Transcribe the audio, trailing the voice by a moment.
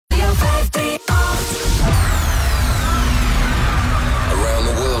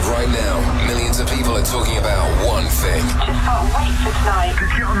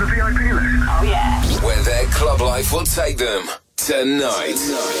Club Life will take them tonight.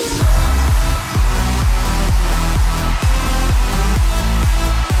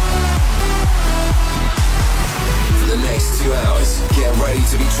 For the next 2 hours, get ready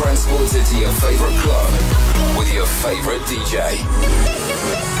to be transported to your favorite club with your favorite DJ.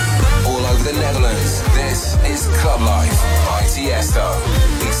 All over the Netherlands, this is Club Life by Tiesto,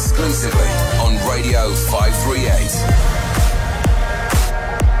 exclusively on Radio 538.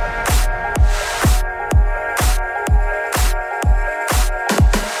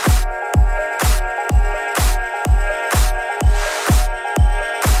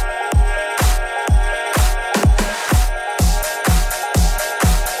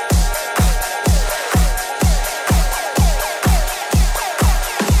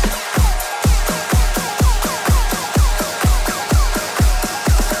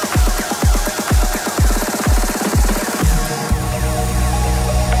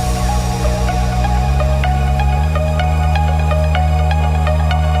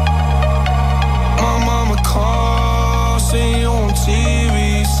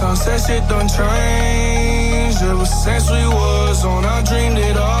 Shit done changed. Ever since we was on, I dreamed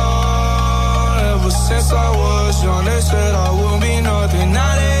it all. Ever since I was young, they said I would be nothing.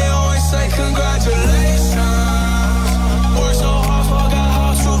 Now they always say congratulations. Worked so hard, forgot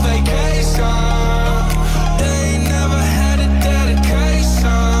how to vacation. They ain't never had a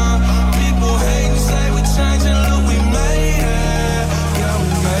dedication. People hate and say we changing, look, we made it. Yeah, we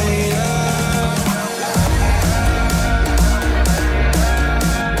made it.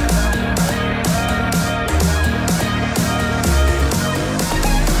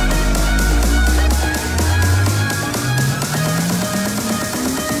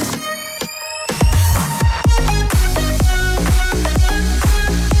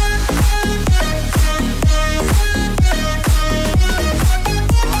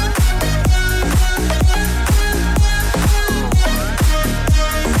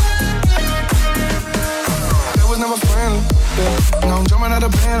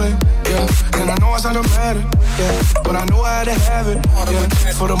 And I know I sound dramatic, yeah, but I knew I had to have it, yeah.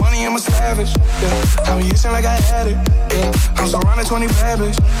 For the money, I'm a savage, yeah. I be itching like I had it, yeah. I'm surrounded 20 bad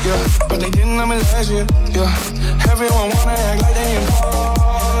bitch, yeah, but they didn't know me last year, yeah. Everyone wanna act like they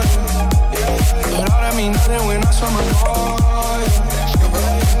important, yeah. But all that mean nothing when I saw my ball,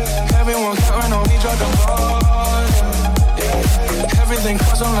 yeah. Everyone counting on me, drop the ball, yeah. Everything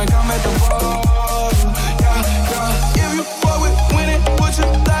costs on like I'm at the ball, yeah, yeah. If you fuck with winning, put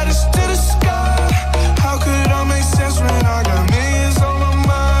your lighters to the sky. How could I make sense when I got millions on my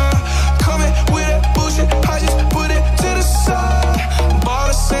mind? Coming with that bullshit, I just put it to the side. Bought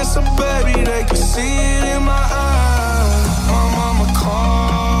a sense of baby, they could see it in my eyes. My mama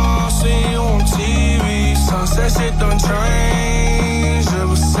called, see you on TV. Sunset shit done changed.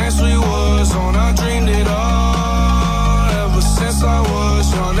 Ever since we was on, I dreamed it all. Ever since I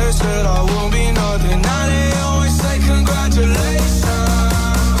was young, they said I won't be nothing. Now they always say congratulations.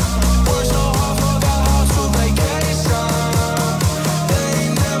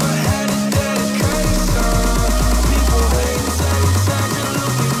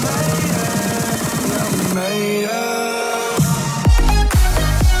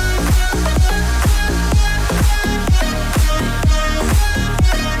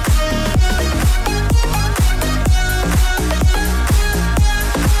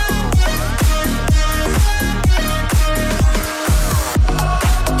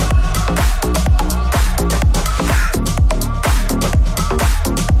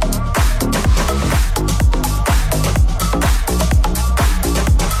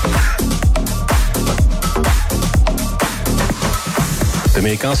 De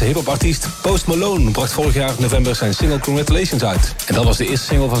Amerikaanse hip-hop-artiest Post Malone bracht vorig jaar november zijn single Congratulations uit. En dat was de eerste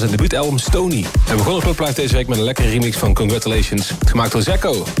single van zijn debuutalbum Stony. En we begonnen Club Life deze week met een lekkere remix van Congratulations, gemaakt door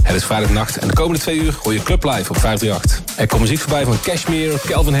Zekko. Het is vrijdagnacht en de komende 2 uur hoor je Club Life op 538. Er komt muziek voorbij van Cashmere,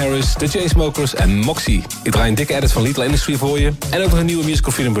 Calvin Harris, The Chainsmokers en Moxie. Ik draai een dikke edit van Little Industry voor je en ook nog een nieuwe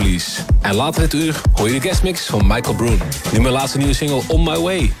Musical Freedom release. En later dit uur hoor je de guestmix van Michael Broon. Nu mijn laatste nieuwe single On My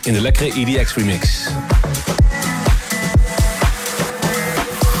Way in de lekkere EDX remix.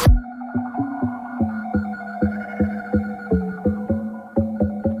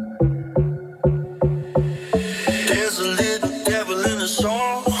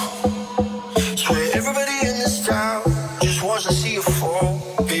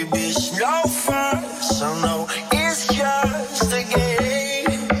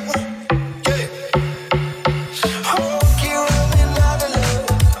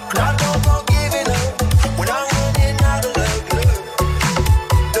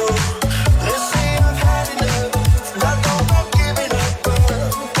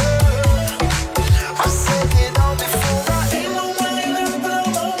 I said it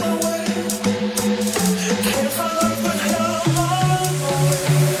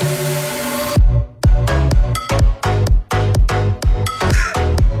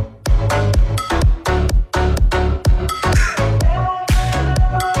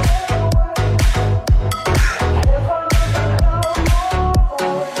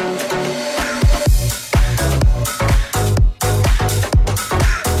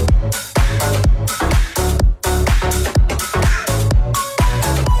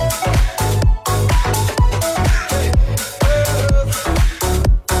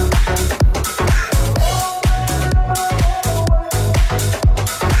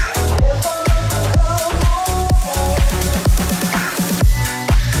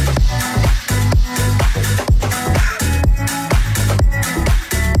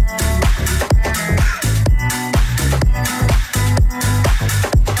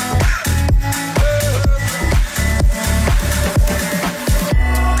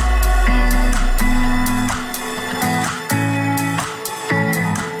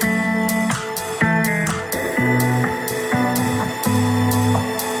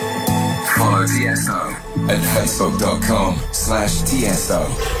facebook.com/Tiesto.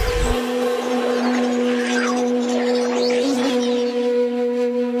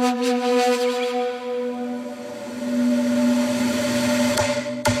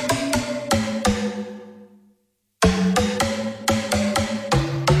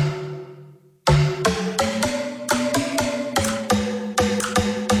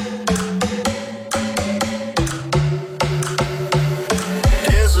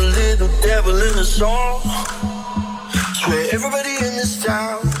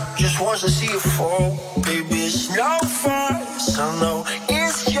 To see you fall, baby, it's no fuss. I know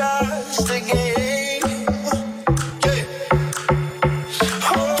it's just a game.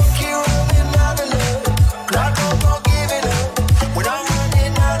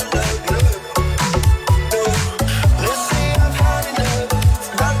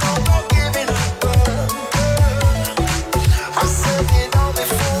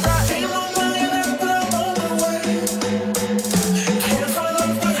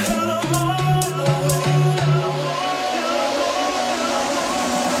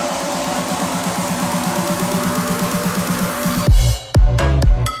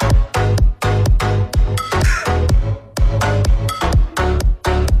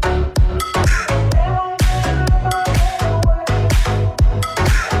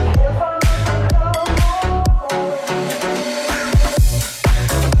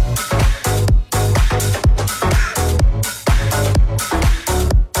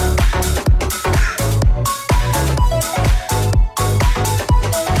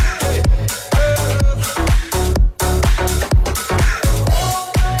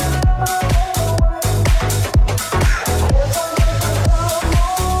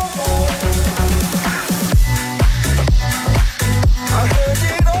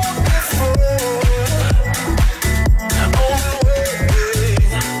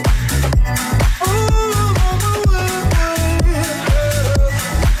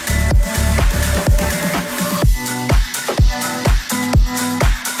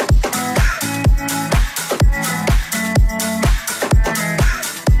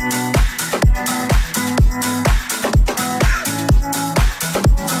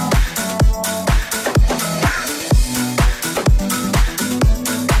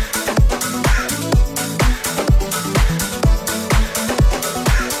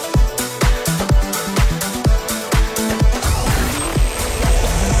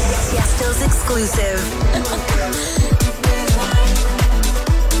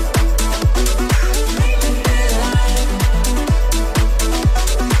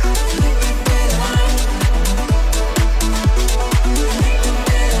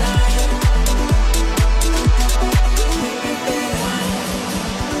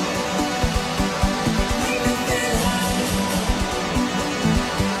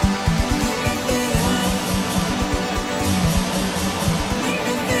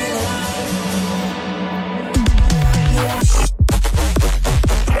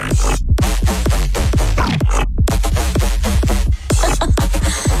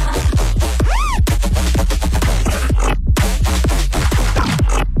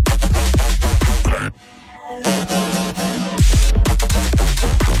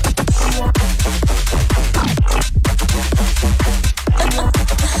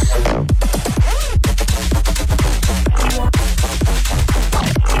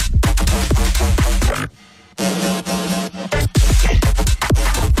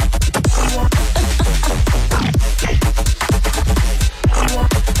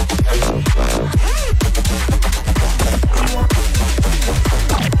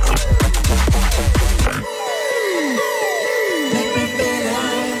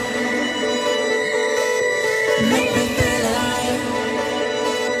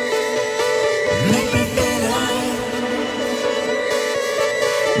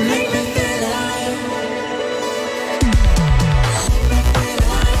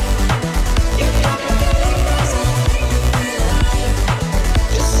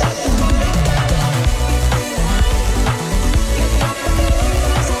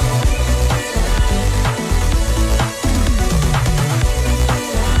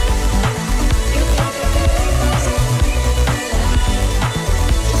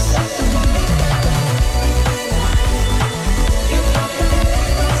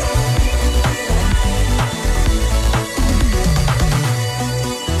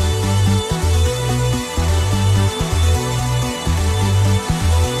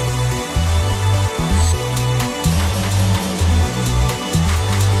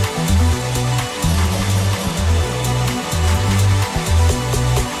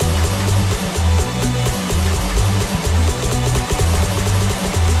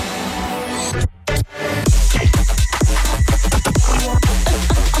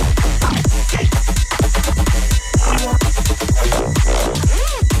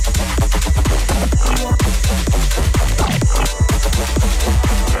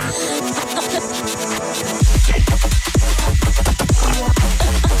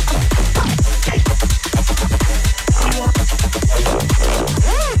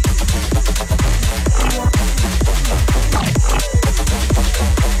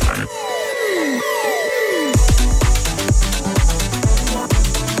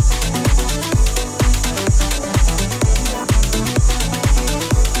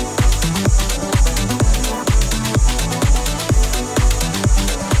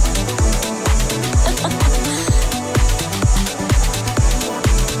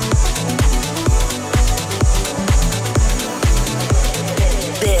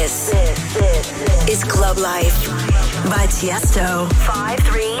 Club Life by Tiesto.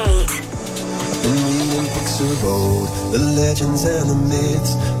 538. In reading books of old, the legends and the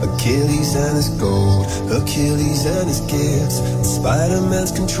myths, Achilles and his gold, Hercules and his gifts, and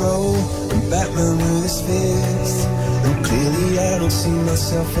Spider-Man's control, and Batman with his fists. And clearly I don't see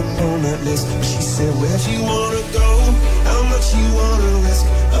myself upon that list. But she said, where'd you wanna go? How much you wanna risk?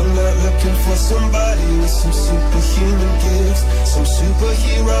 I'm not looking for somebody with some superhuman gifts, some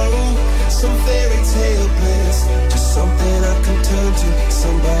superhero, some fairy tale bliss. Just something I can turn to,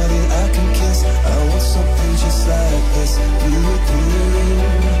 somebody I can kiss. I want something just like this.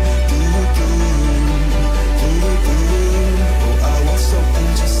 Oh, I want something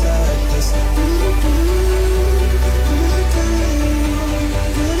just like this.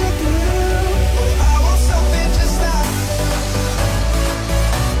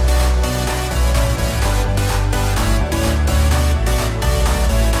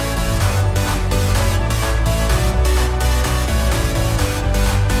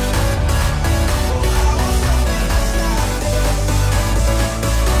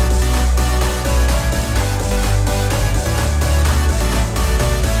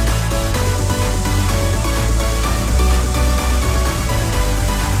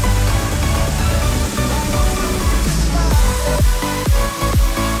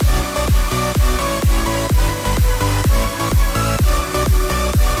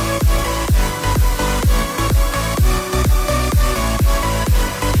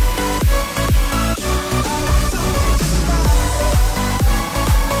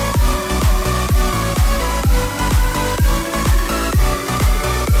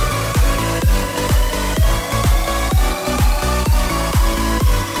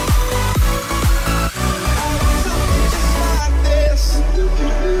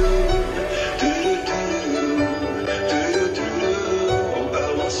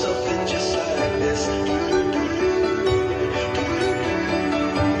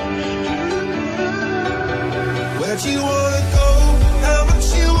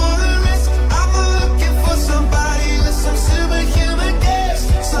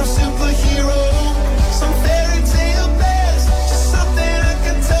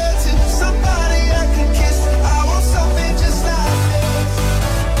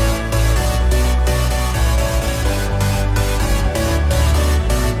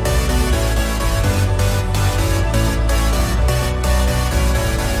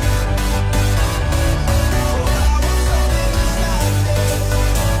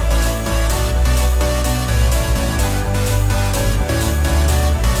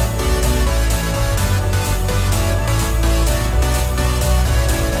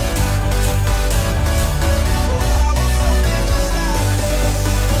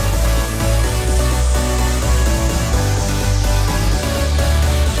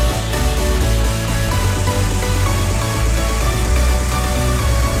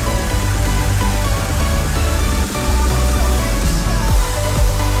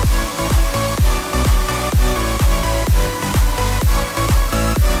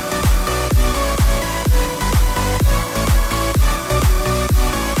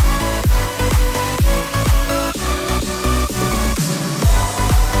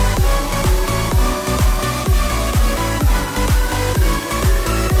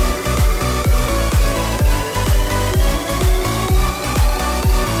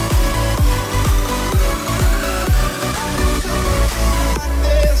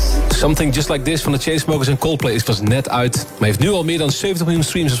 Something Just Like This van de Chainsmokers en Coldplay is pas net uit, maar heeft nu al meer dan 70 miljoen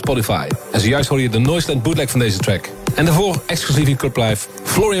streams op Spotify. En zojuist hoorde je de Noiseland bootleg van deze track. En daarvoor, exclusief in Club Live,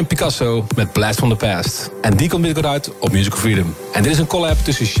 Florian Picasso met Blast from the Past. En die komt binnenkort uit op Musical Freedom. En dit is een collab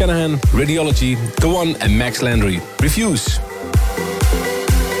tussen Shanahan, Radiology, The One en Max Landry. Refuse.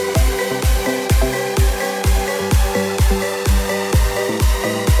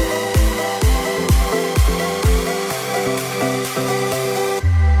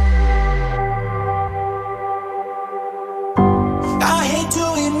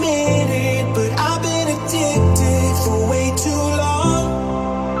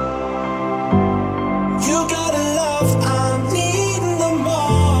 I'm needing the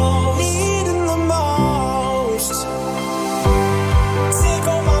most.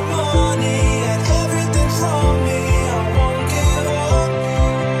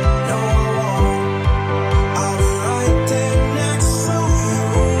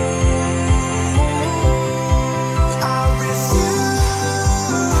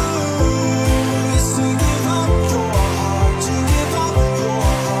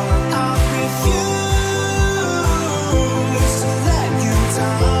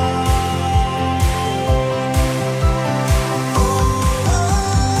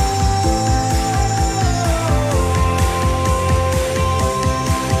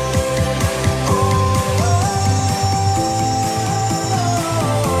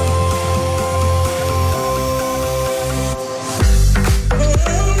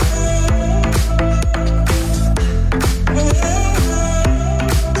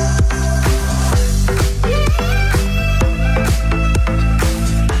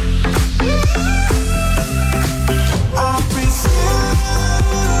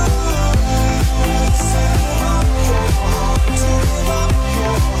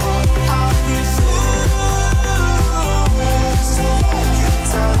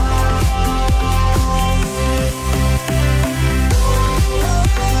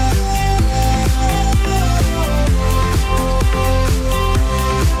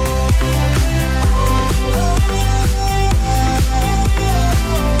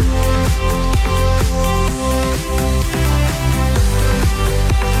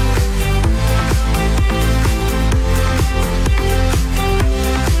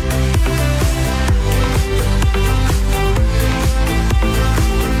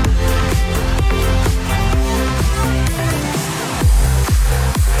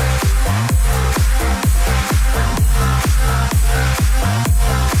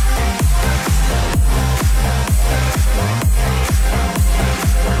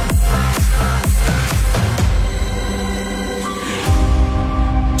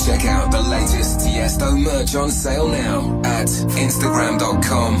 merch on sale now at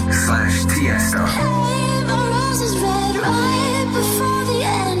Instagram.com/Tiesto. Hey, my rose is red right before the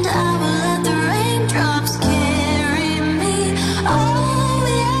end. I will let the raindrops carry me. All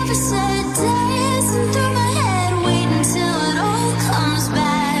we ever said, dancing through my head, wait until it all comes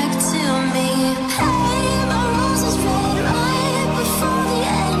back to me. Hey, my rose is red right before the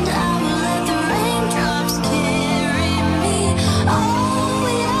end. I will let the raindrops carry me. All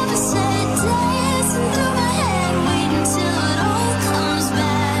we ever said, dancing through my head, wait until it all comes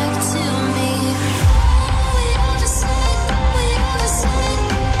back to me. All we ever said, we ever said,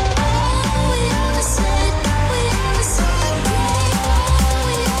 all we ever said, we ever said, all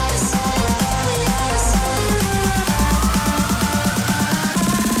we ever said, we ever said.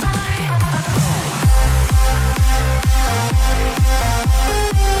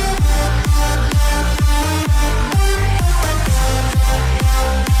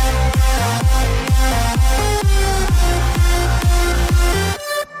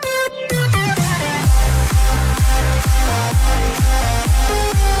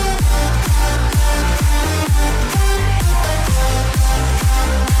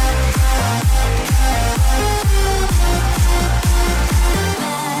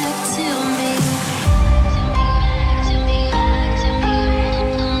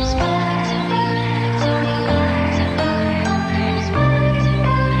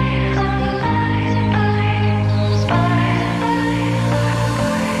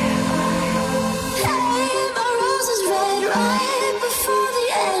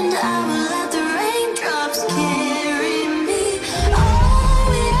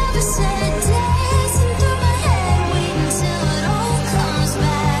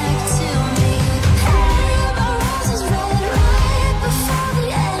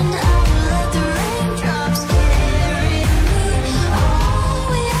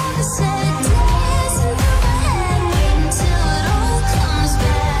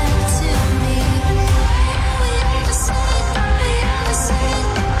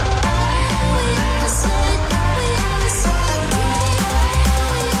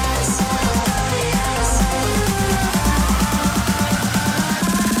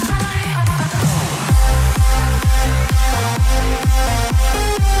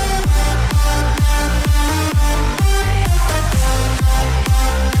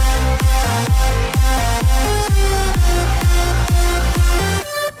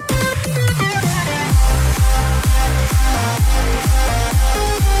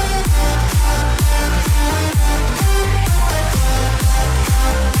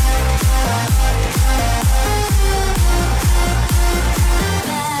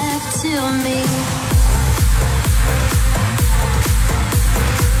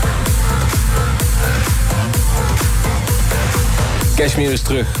 Cashmere is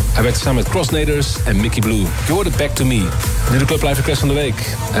terug. Hij werkt samen met Crossnaders en Mickey Blue. Je hoorde Back to Me. Nu de Club Live Request van de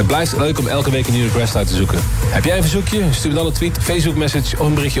week. Het blijft leuk om elke week een nieuwe request uit te zoeken. Heb jij een verzoekje? Stuur me dan een tweet, Facebook message of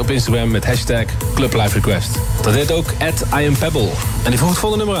een berichtje op Instagram met hashtag Club Live Request. Dat heet ook @IamPebble. En die voegt het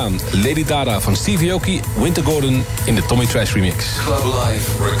volgende nummer aan. Lady Dada van Stevie Aoki, Winter Gordon in de Tommy Trash remix. Club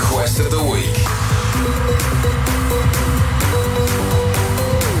Live Request of the Week.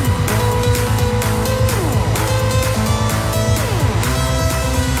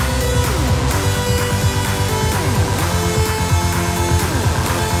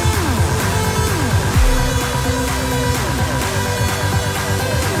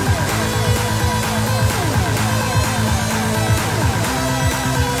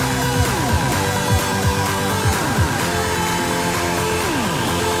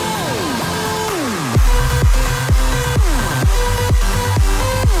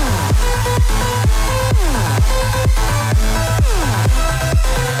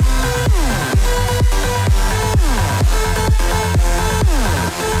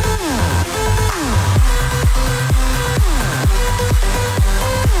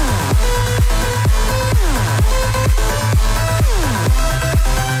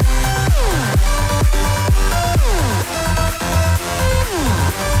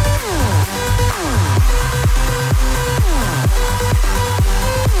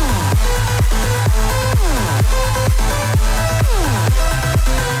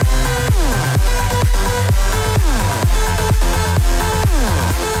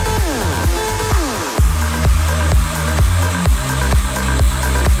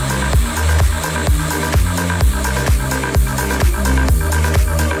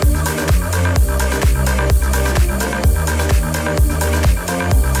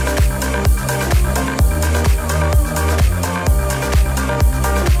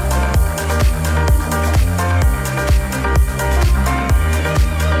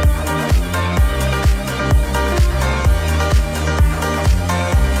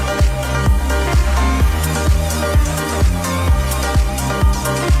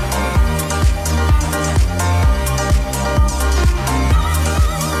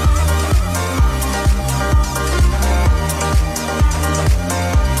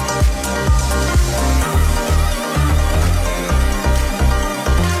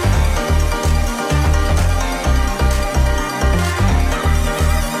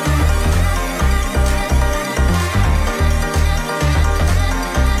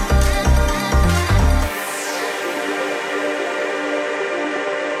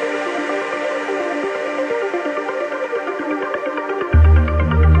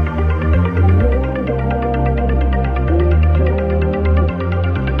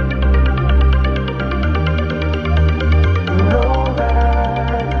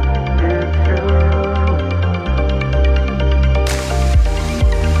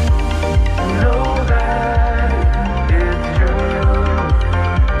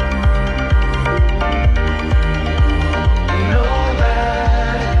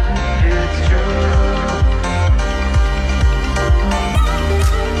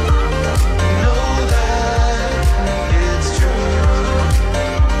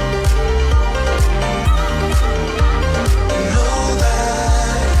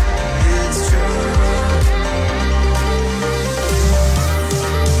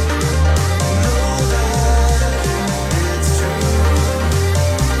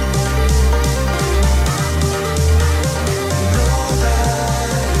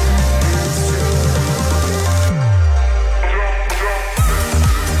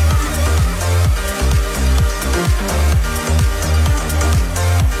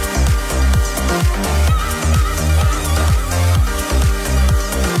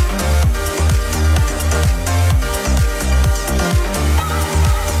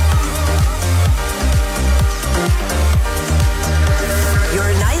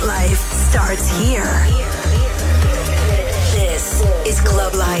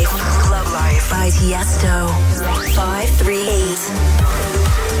 Club Life by Tiesto. 538.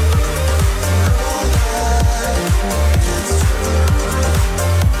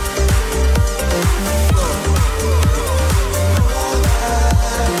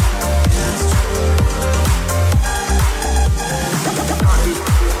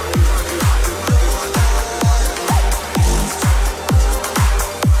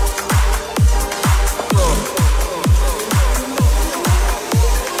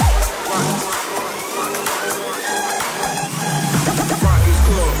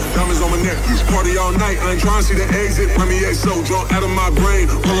 Party all night, I ain't tryna see the exit. Remy XO, drunk out of my brain.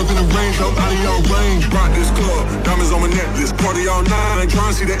 Pull up in the range, I'm out of your range. Rock this club, diamonds on my necklace. Party all night, I ain't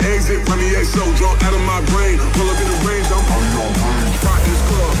tryna see the exit. Remy XO, drunk out of my brain. Pull up in the range, I'm out of your range. Rock this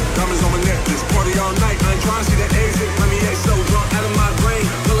club, diamonds on my necklace. Party all night, I ain't tryna see the exit. Remy XO, drunk out of my brain.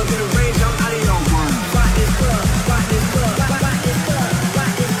 Pull up in the range, I'm out of your range. Rock this club, rock this club, rock this club,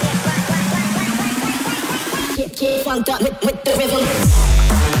 rock this club. Get funked up with the rhythm.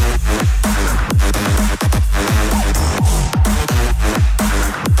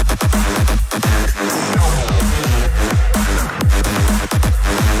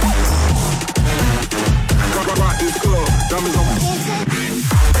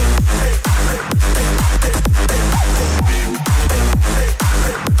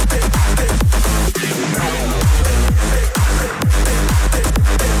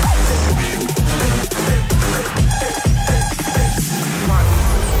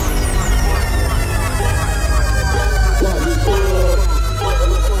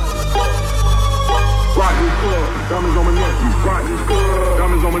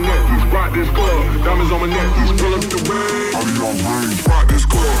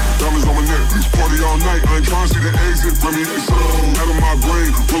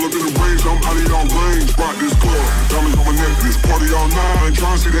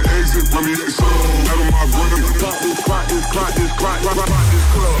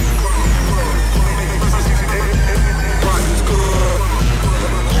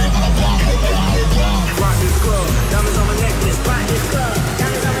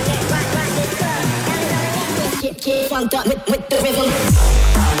 Funked up with the rhythm.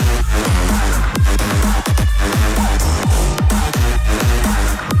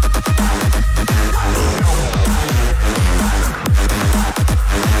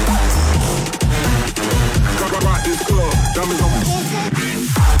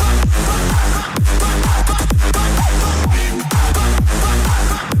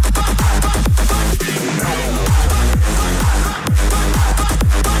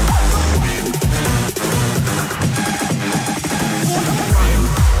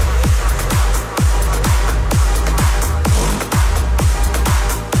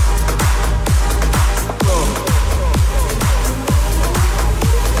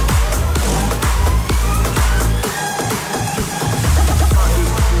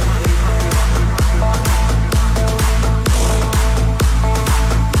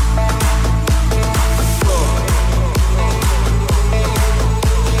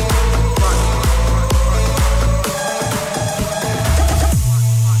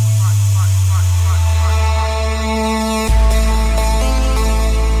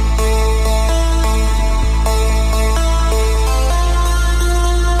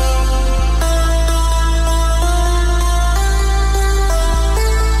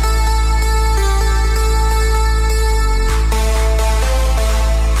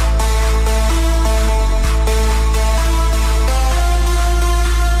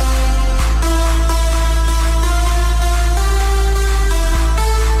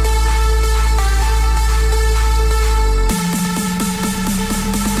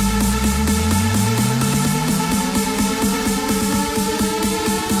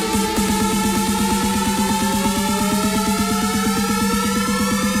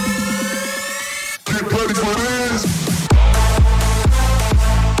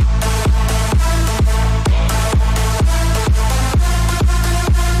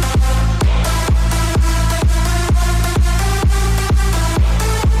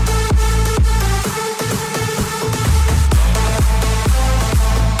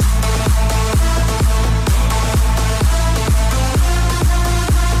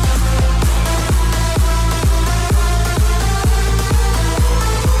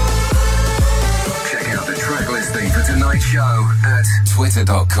 show at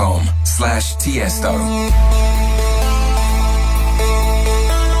twitter.com/Tiesto.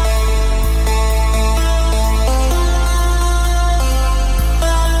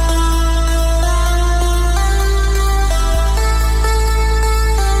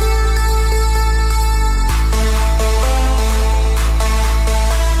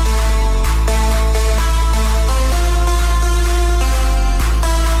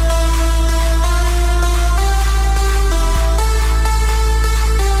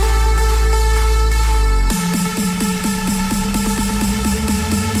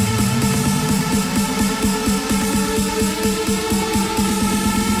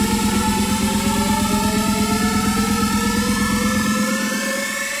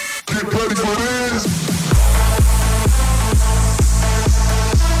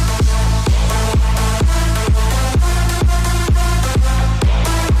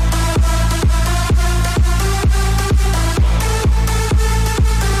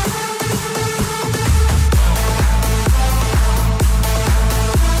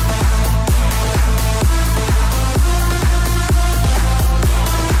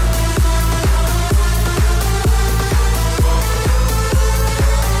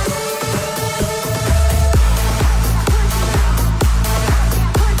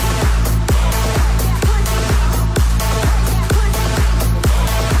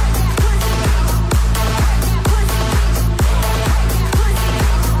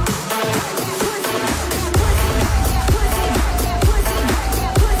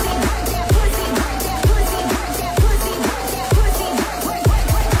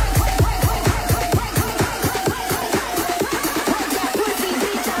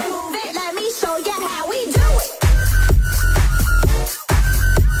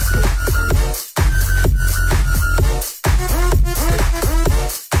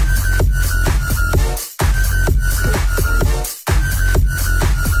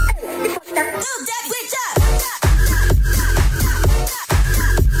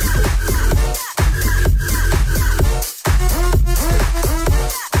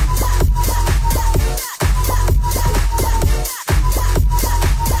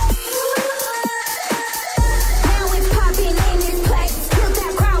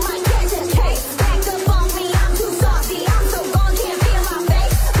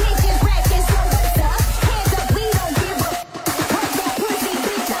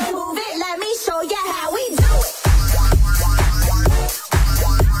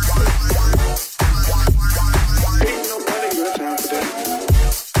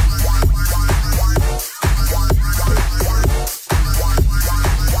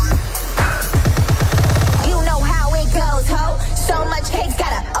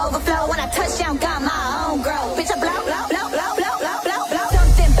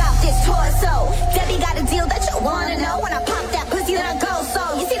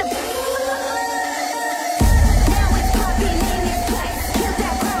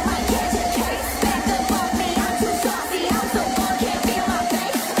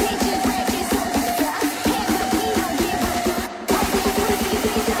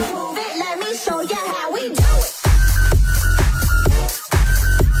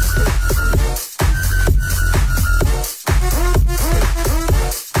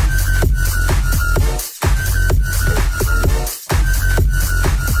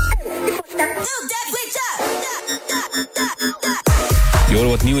 Je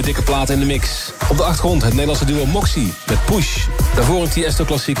hoorde wat nieuwe dikke platen in de mix. Op de achtergrond het Nederlandse duo Moxie met Push. Daarvoor een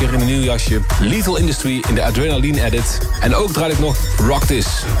Tiesto-klassieker in een nieuw jasje. Lethal Industry in de Adrenaline Edit. En ook draai ik nog Rock This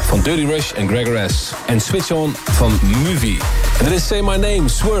van Dirty Rush en Gregor S. En Switch On van Movie. En dit is Say My Name,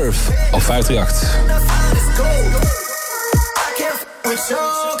 Swerve op 538.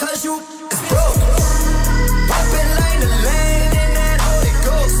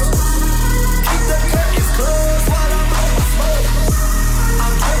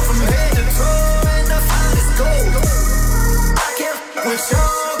 With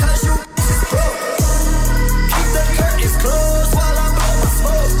y'all, cause you is broke. Keep the curtains closed while I'm on my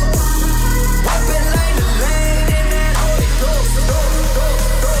smoke. Walking lane to lane in that Holy Ghost.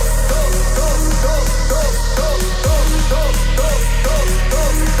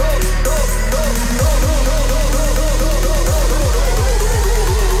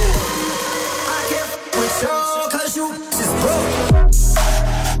 I can't with y'all, cause you is broke.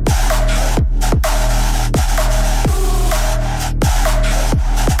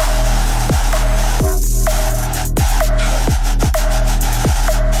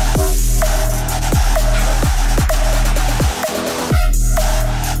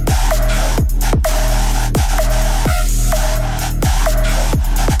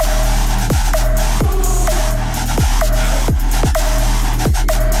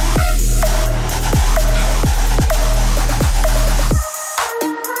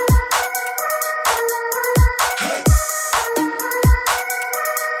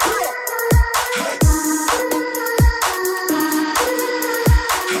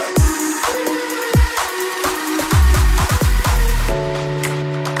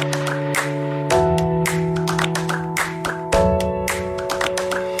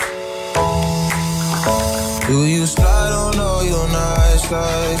 Do you slide on all your nights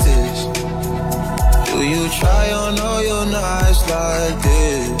like this? Do you try on all your nights like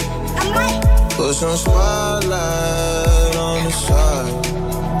this? Put some spotlight on the side,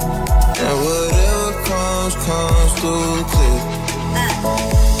 and whatever comes, comes through clear.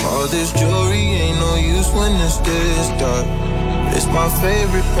 All this jewelry ain't no use when it's this dark. It's my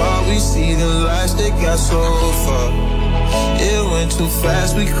favorite part, we see the lights that got so far. It went too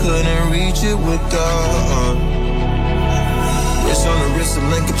fast, we couldn't reach it with the wrist on the wrist, a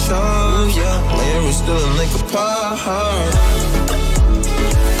link of charms, yeah. Laying we're still a link apart.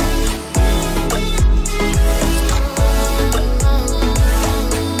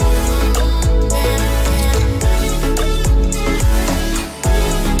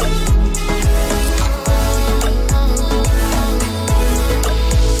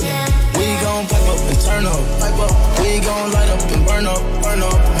 We gon' light up and burn up, burn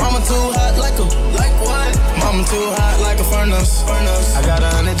up. Mama too hot like a, like what? Mama too hot like a furnace, furnace. I got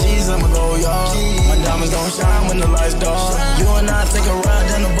 100 G's, I'ma go, y'all. My diamonds gon' shine when the lights dark. You and I take a ride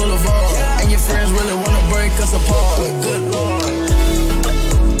down the boulevard, and your friends really wanna break us apart. Good Lord.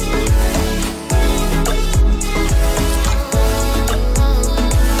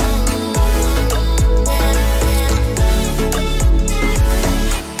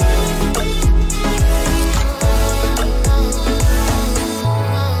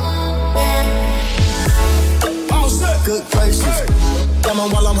 Good places.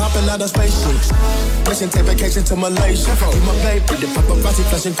 Diamond while I'm hopping out of spaceships. Mission take vacation to Malaysia. You my baby, the paparazzi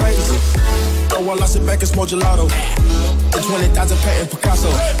flashing crazy. So while I sit back and smoke gelato. The 20,000 patent Picasso.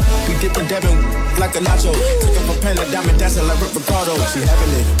 We dipping dabbing like a nacho. Took up a pen and diamond dancing like Rick Ricardo. She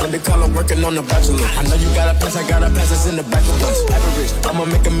having it when the color working on the bachelor. I know you got a pass, I got a pass. It's in the back of us. Average, I'ma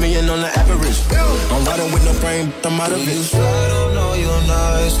make $1 million on the average. I'm riding with no brain, I'm out of it. You slide on all your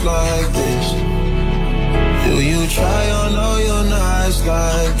nights like this? Do you try on all your nights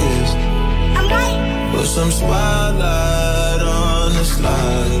like this? Put some spotlight on the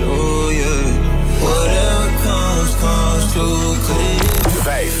slide, oh yeah. Whatever comes, comes too clear.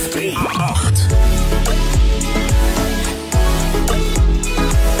 538.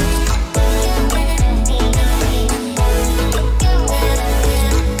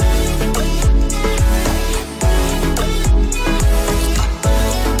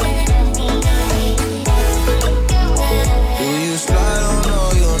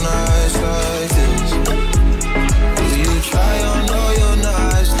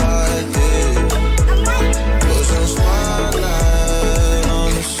 Put some spotlight on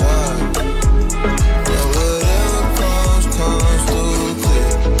the side.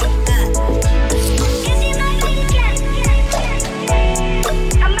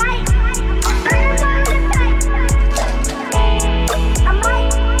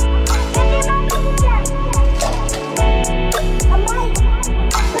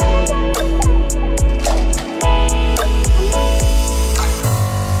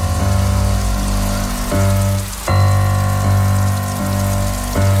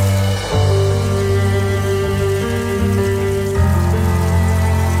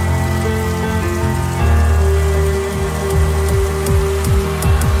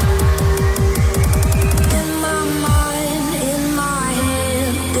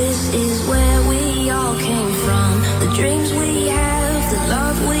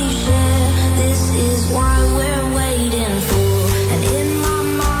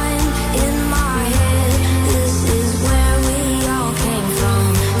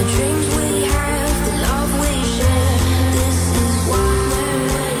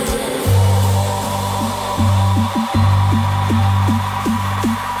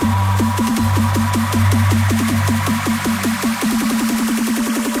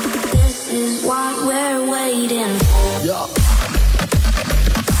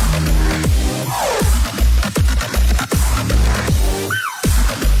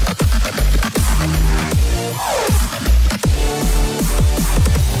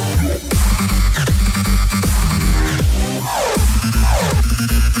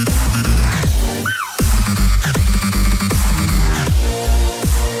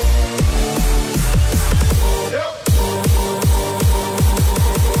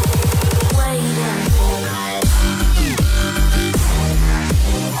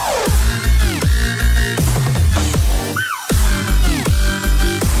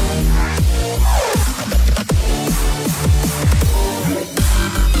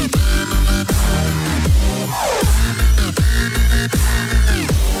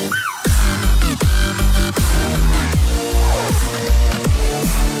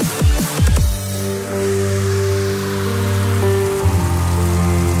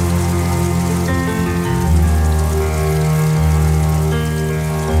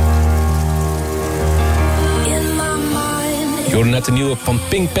 net de nieuwe van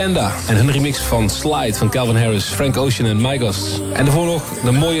Pink Panda en hun remix van Slide van Calvin Harris, Frank Ocean en Migos. En daarvoor nog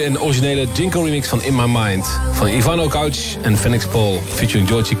de mooie en originele Jinko remix van In My Mind van Ivano Couch en Phoenix Paul featuring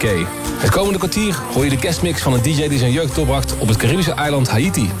Georgie K. Het komende kwartier hoor je de guestmix van een DJ die zijn jeugd doorbracht op het Caribische eiland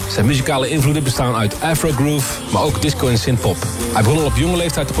Haiti. Zijn muzikale invloeden bestaan uit afro-groove, maar ook disco en synthpop. Hij begon al op jonge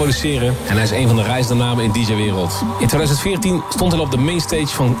leeftijd te produceren en hij is een van de reizende namen in DJ-wereld. In 2014 stond hij op de mainstage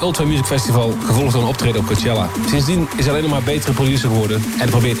van het Ultra Music Festival, gevolgd door een optreden op Coachella. Sindsdien is hij alleen nog maar betere producer geworden en hij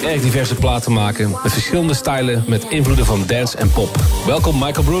probeert erg diverse platen te maken met verschillende stijlen met invloeden van dance en pop. Welkom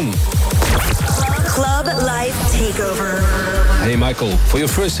Michael Brun. Club Life Takeover. Hey Michael, for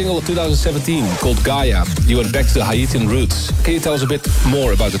your first single of 2017 called Gaia, you went back to the Haitian roots. Can you tell us a bit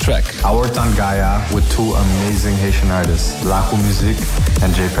more about the track? I worked on Gaia with two amazing Haitian artists, Laco Music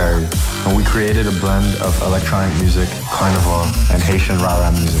and Jay Perry. And we created a blend of electronic music, carnival, and Haitian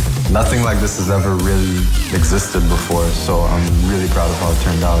rara music. Nothing like this has ever really existed before, so I'm really proud of how it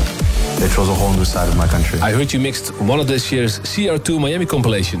turned out. It shows a whole new side of my country. I heard you mixed one of this year's CR2 Miami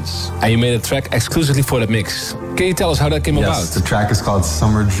compilations, and you made a track exclusively for that mix. Can you tell us how that came about? Yes, the track is called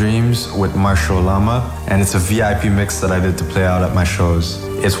Summer Dreams with Marshall Lama, and it's a VIP mix that I did to play out at my shows.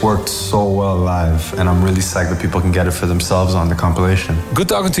 It's worked so well live, and I'm really psyched that people can get it for themselves on the compilation. Good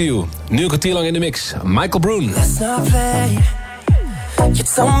talking to you. Nu een kwartier lang in de mix. Michael Brun. Let's not play. You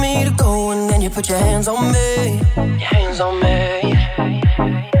tell me to go and then you put your hands on me. Your hands on me.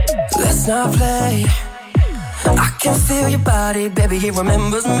 Let's not play. I can feel your body, baby, he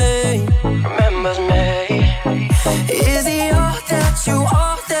remembers me. Remembers me. Is he all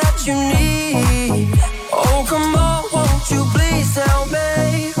that you need? Oh, come on, won't you please tell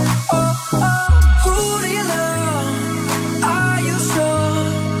me? Oh, who do you love? Are you sure?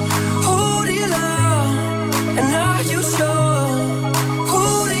 Who do you love? And are you sure? Who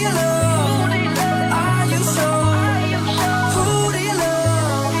do you love? Are you sure? Who do you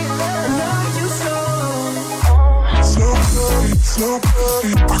love? And are you sure? Slow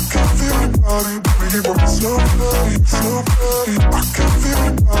play, I can feel your body, baby, when we slow play, I can feel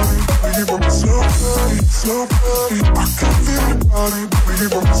your body, baby, when we slow play, I can feel your body, baby,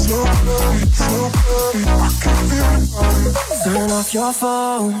 when we slow play, I can feel your body. Turn off your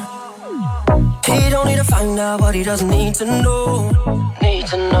phone. He don't need to find out what he doesn't need to know. Need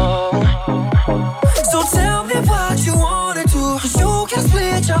to know. So tell me what you wanna do, 'cause you can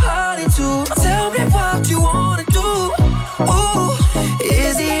split your heart in two. Tell me what you wanna do. Ooh,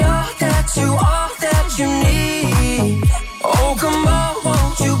 is he all that you need? Oh, come on,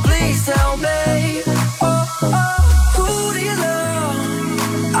 won't you please tell me? Oh, who do you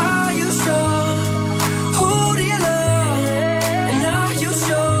love? Are you sure? Who do you love? And are you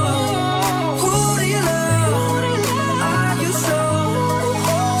sure? Who do you love? Are you sure?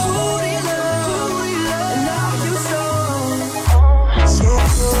 Who do you love? And are you sure?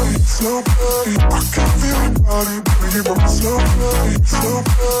 Slow play, I can feel your body, baby, when we slow play,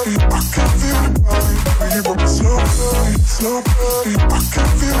 I can feel your body, baby, when we slow play, I can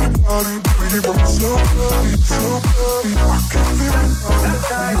feel your body, baby, when we slow play, I can feel your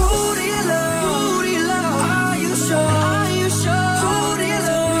body. Who do you love? Who do you love? Are you sure? Are you sure? Who do you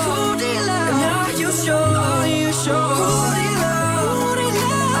love? Who do you love? And are you sure? Are you sure? Who do you love? Who do you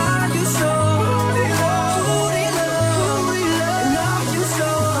love? Are you sure? Who do you love? Who do you love? And are you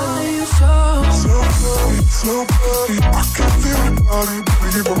sure? Are you sure? Slow play, I can feel your body,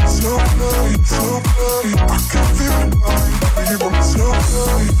 baby, when we slow play, I can feel your body, baby, when we slow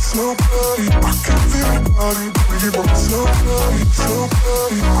play, I can feel your body, baby, when we slow play,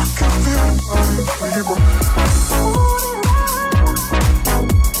 I can feel your body, baby, when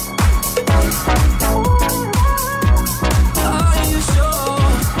Are you sure?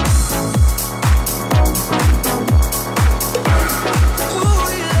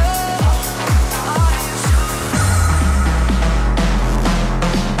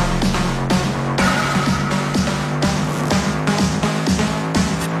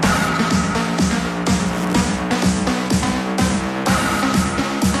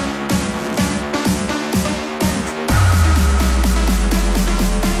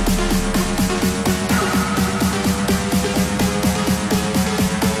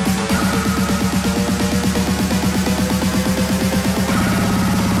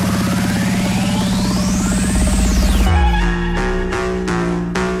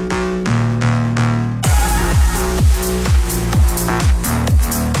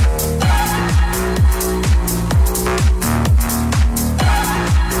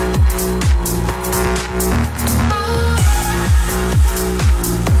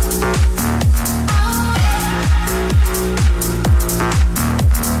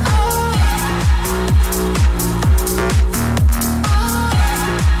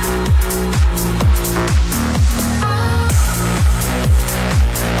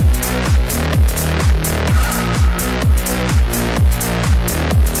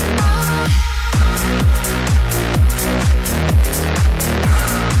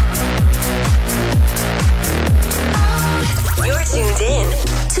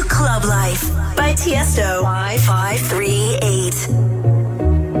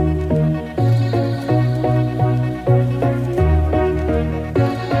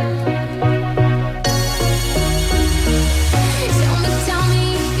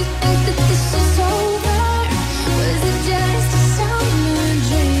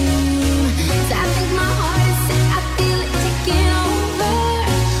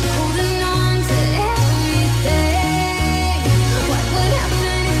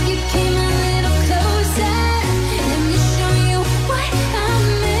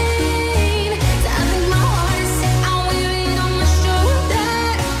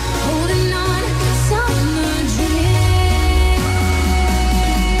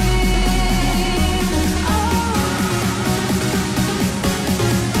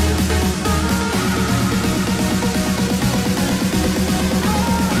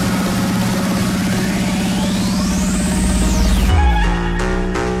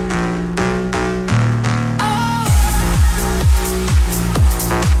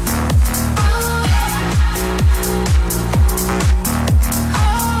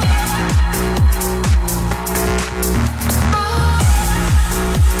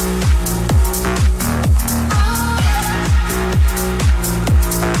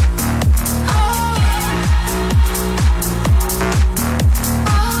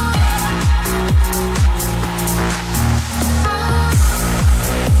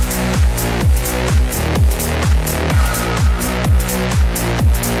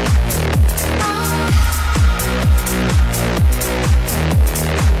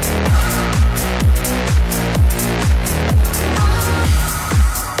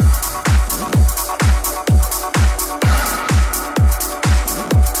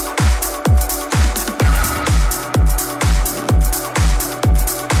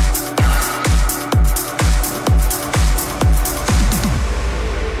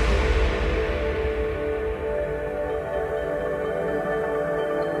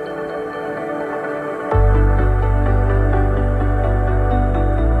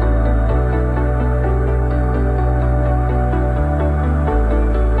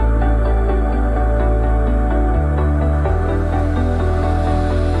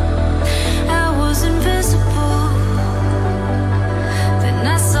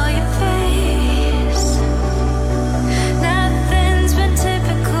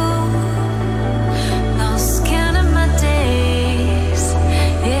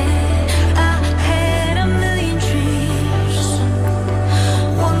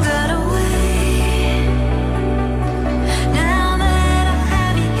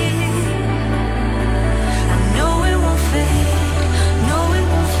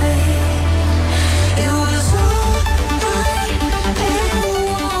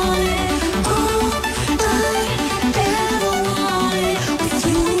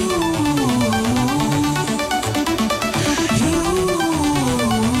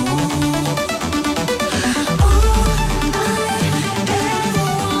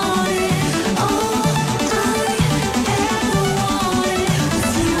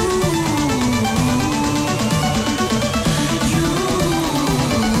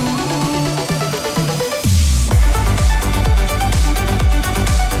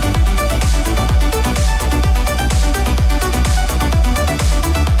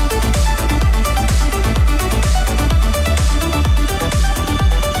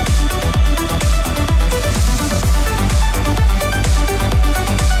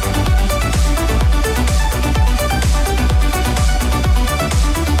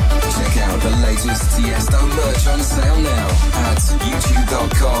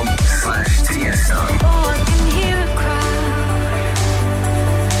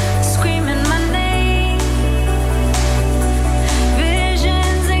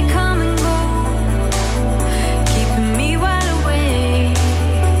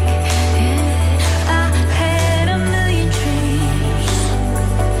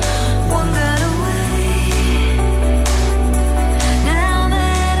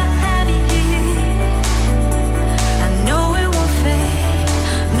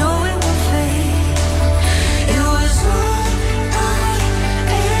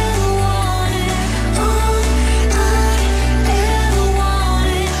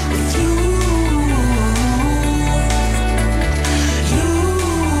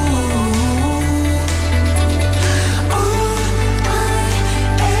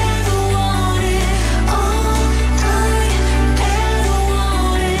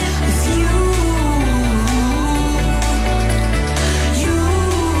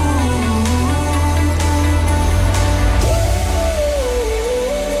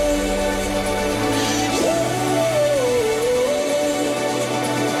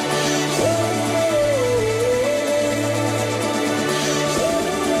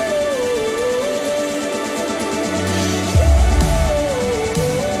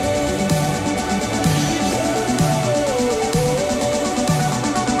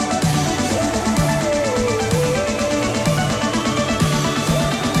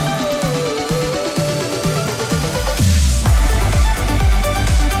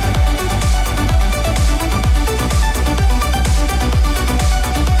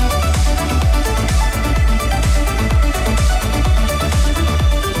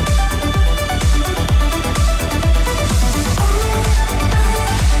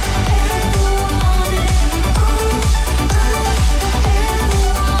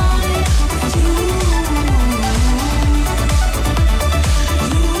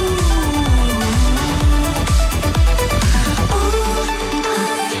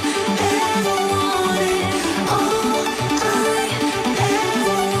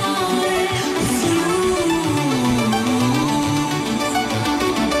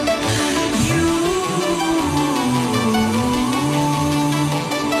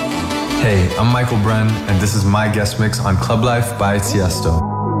 Hey, I'm Michael Bren, and this is my guest mix on Club Life by Tiesto.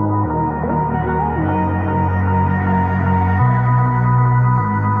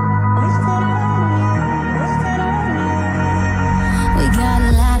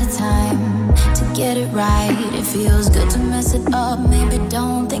 Right, it feels good to mess it up. Maybe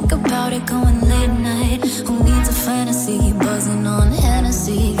don't think about it going late night. Who needs a fantasy? Buzzing on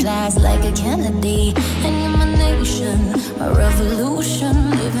Hennessy, glass like a Kennedy. An emanation, a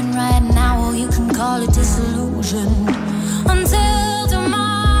revolution. Living right now, well, you can call it disillusion. Until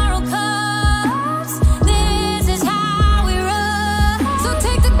tomorrow comes, this is how we run. So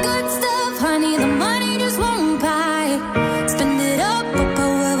take the good stuff, honey. The money just won't buy. Spend it up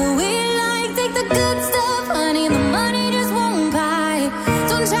however we like. Take the good stuff, honey, the money just won't buy.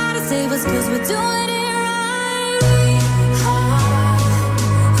 Don't try to save us, cause we're doing it right.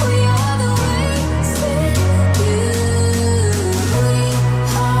 We are the wasted youth.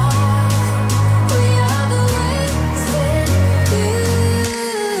 We are the wasted youth.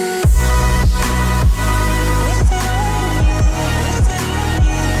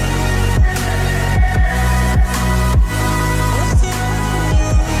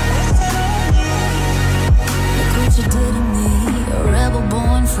 Look what you did to me, a rebel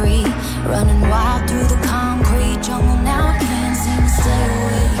born free, running wild through the concrete jungle. Now I can't seem to stay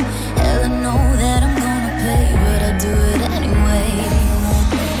away. Hell, I know that I'm gonna pay, but I do it anyway.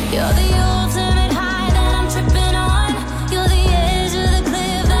 You're the ultimate high that I'm tripping on. You're the edge of the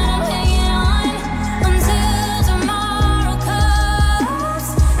cliff that I'm hanging on. Until tomorrow comes,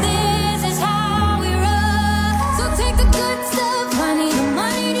 this is how we run. So take the good stuff, honey, the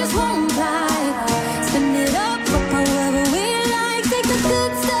money just won't buy. Spend it up however we like. Take the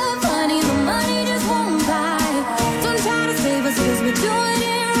good stuff, honey, the money just won't buy. Don't try to save us, cause we're doing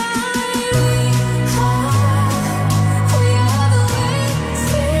it right. We are the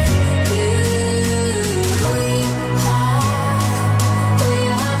wasted youth. We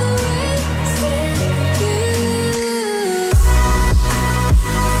are the wasted youth.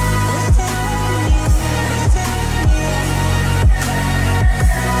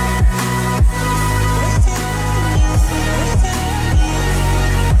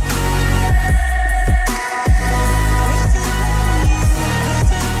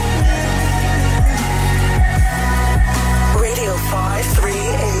 Radio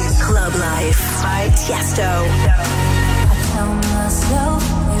 538. Club Life by Tiesto. I tell myself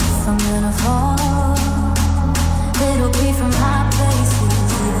if I'm gonna fall, it'll be from high places.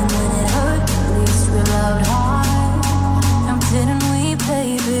 Even when it hurt, at least we loved hard. I'm kidding, we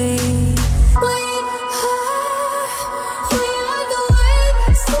baby. We are the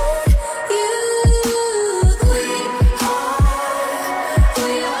wasted youth. We are the wasted youth.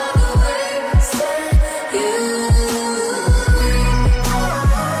 We are the wasted youth.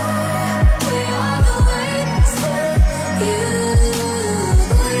 We are the wasted youth.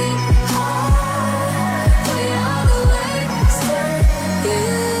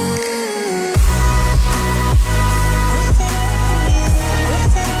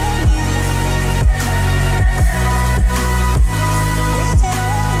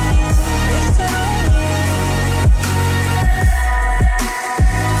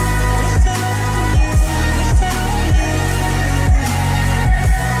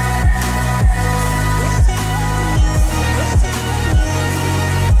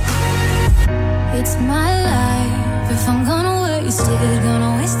 It's my life. If I'm gonna waste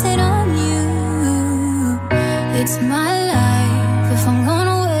it on you. It's my life. If I'm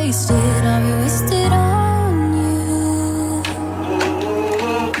gonna waste it, I'll be wasted on you.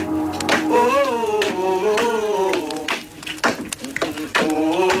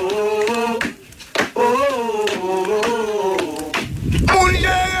 Moun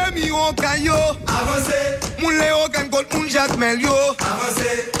Jérémy Roncayo, avancé. Moun Léo Gangot, moun Jacques Melio,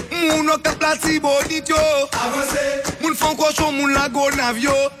 avancé. Moun Octave Plati Bonito, avancé. Moun Francochon, moun Lago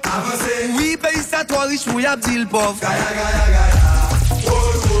Navio, avancé. Oui, pays ça, toi riche, ou Abdil pauvre. Gaya, gaya, gaya. Oh,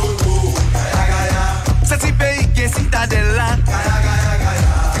 oh, oh. Gaya, gaya. C'est si pays qui est citadelle là. Gaya, gaya, gaya.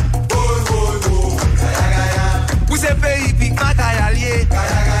 Oh, oh, oh. Gaya, gaya. Pour ces pays, pique ma caille.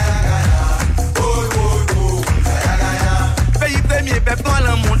 Gaya, gaya, gaya. Oh, oh, oh. Gaya, gaya. Pays premier, peuple dans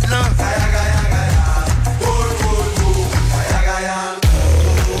le monde là. Gaya, gaya, gaya. Oh, oh, oh. Gaya, gaya.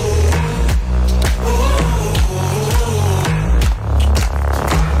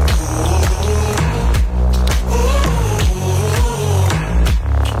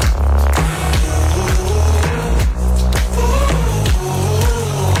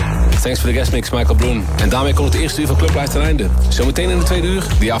 Thanks voor de guestmix, Michael Bloom. En daarmee komt het eerste uur van Club Life ten einde. Zometeen in de tweede uur,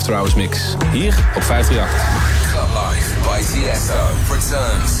 de After Hours mix. Hier op 538. Club Life by by Tiesto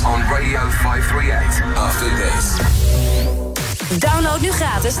returns on Radio 538 after this. Download nu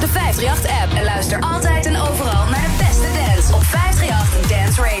gratis de 538-app en luister altijd en overal naar de beste dance op 538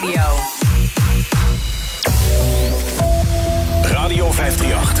 Dance Radio. Radio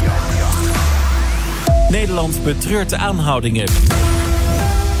 538. Nederland betreurt de aanhoudingen.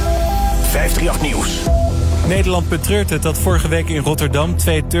 538 Nieuws. Nederland betreurt het dat vorige week in Rotterdam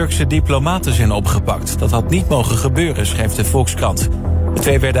 2 Turkse diplomaten zijn opgepakt. Dat had niet mogen gebeuren, schrijft de Volkskrant. De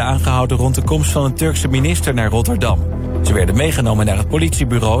 2 werden aangehouden rond de komst van een Turkse minister naar Rotterdam. Ze werden meegenomen naar het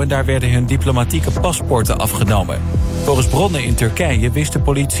politiebureau en daar werden hun diplomatieke paspoorten afgenomen. Volgens bronnen in Turkije wist de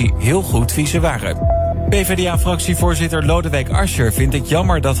politie heel goed wie ze waren. PvdA-fractievoorzitter Lodewijk Asscher vindt het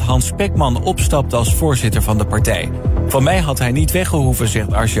jammer dat Hans Spekman opstapt als voorzitter van de partij. Van mij had hij niet weggehoeven,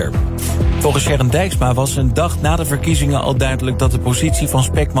 zegt Asscher. Volgens Sharon Dijksma was een dag na de verkiezingen al duidelijk dat de positie van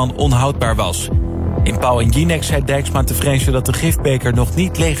Spekman onhoudbaar was. In Pauw en Jinek zei Dijksma te vrezen dat de gifbeker nog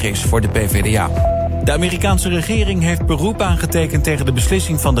niet leeg is voor de PvdA. De Amerikaanse regering heeft beroep aangetekend tegen de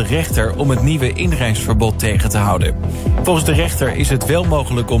beslissing van de rechter om het nieuwe inreisverbod tegen te houden. Volgens de rechter is het wel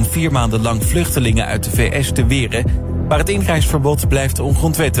mogelijk om 4 maanden lang vluchtelingen uit de VS te weren, maar het inreisverbod blijft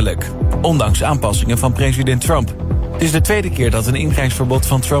ongrondwettelijk, ondanks aanpassingen van president Trump. Het is de 2e keer dat een inreisverbod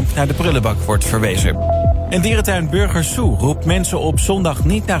van Trump naar de prullenbak wordt verwezen. En dierentuin Burgers Zoo roept mensen op zondag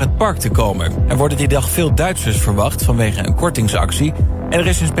niet naar het park te komen. Er worden die dag veel Duitsers verwacht vanwege een kortingsactie. En er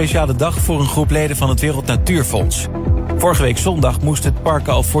is een speciale dag voor een groep leden van het Wereld Natuurfonds. Vorige week zondag moest het park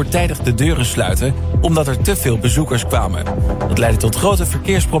al voortijdig de deuren sluiten, omdat er te veel bezoekers kwamen. Dat leidde tot grote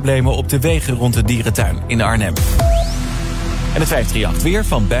verkeersproblemen op de wegen rond de dierentuin in Arnhem. En het 538 weer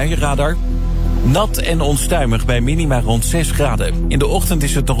van Buienradar. Nat en onstuimig bij minima rond 6 graden. In de ochtend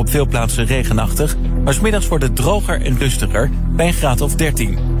is het nog op veel plaatsen regenachtig, maar 's middags wordt het droger en rustiger bij een graad of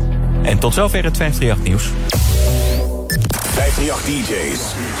 13. En tot zover het 538 nieuws. 538 DJ's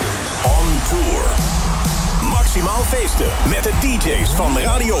on tour. Maximaal feesten met de DJ's van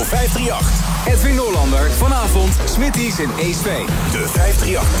Radio 538. Edwin Noorlander, vanavond Smitty's in East Bay. De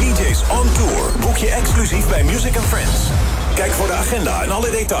 538 DJ's on tour boek je exclusief bij Music & Friends. Kijk voor de agenda en alle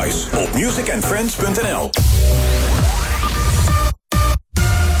details op musicandfriends.nl.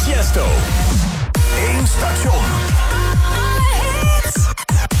 Tiesto. 1 station.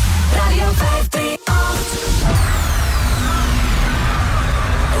 Radio 538.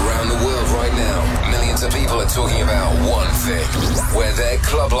 Around the world right now, millions of people are talking about one thing. Where their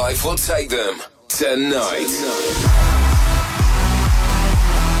club life will take them tonight.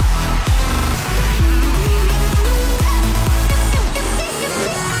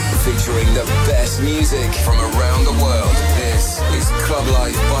 Featuring the best music from around the world. This is Club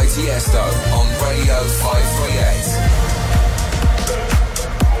Life by Tiesto on Radio 538.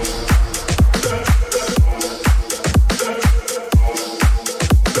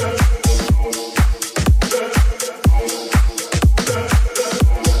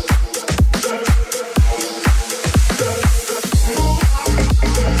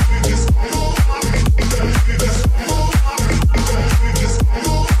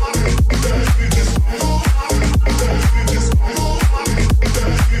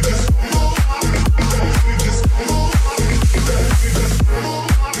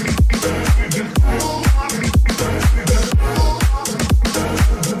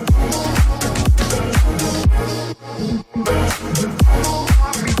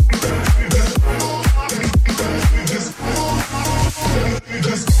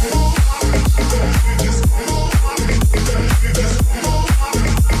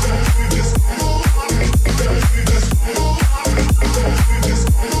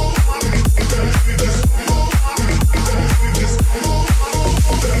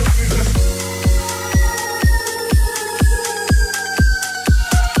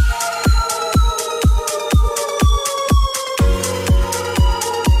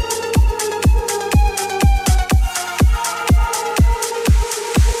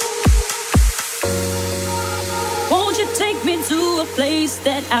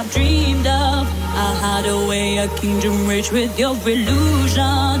 With your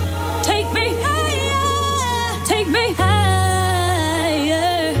illusion, take me higher, take me higher.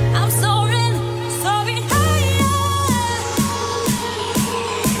 I'm soaring, soaring higher.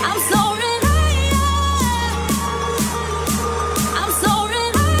 I'm soaring higher. I'm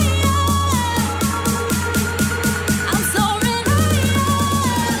soaring higher. I'm soaring higher.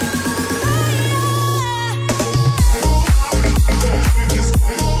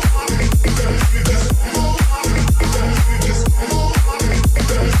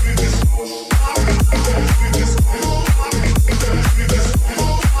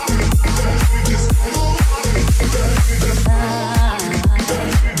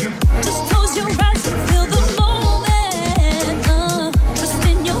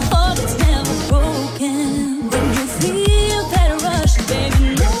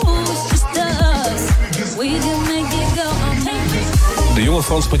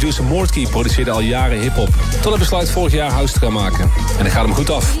 Franse producer Mordkey produceerde al jaren hip-hop. Tot hij besluit vorig jaar house te gaan maken. En dat gaat hem goed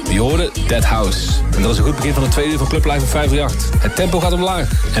af. Je hoorde Dead House. En dat is een goed begin van de tweede uur van Club Live op 538. Het tempo gaat omlaag.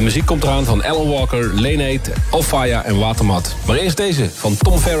 En muziek komt eraan van Alan Walker, Lane 8, Ofaya en Watermat. Maar eerst deze van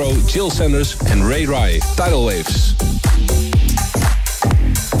Tom Farrow, Jill Sanders en Ray Rye. Tidal Waves.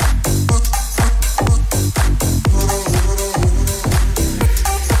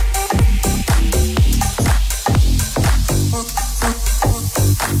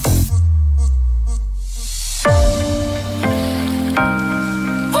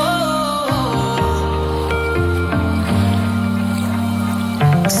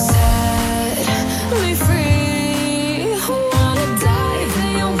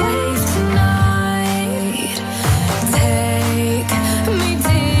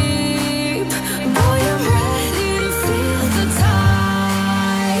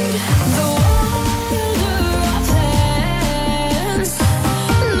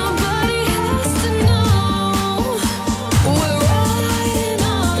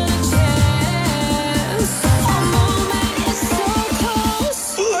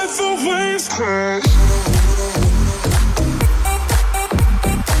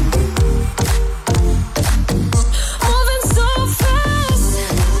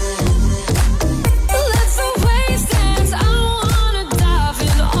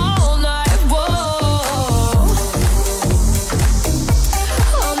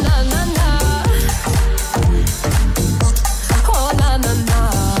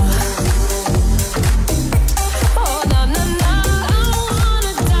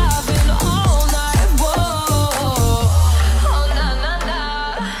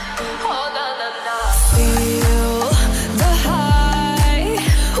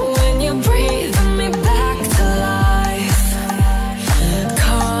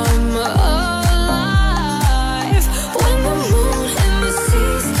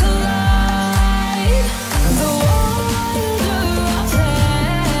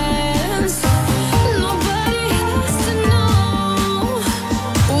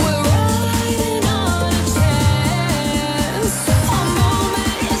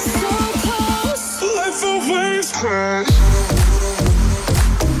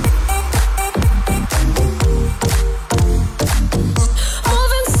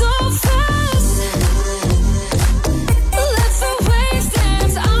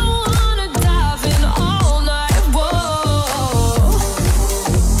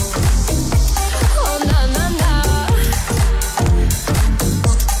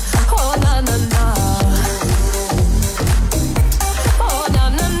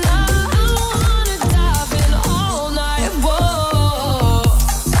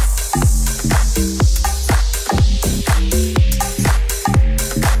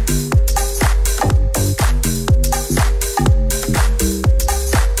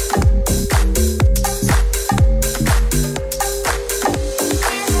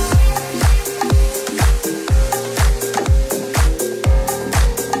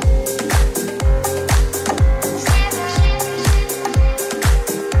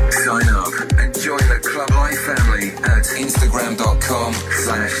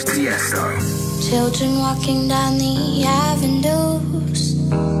 Children walking down the avenues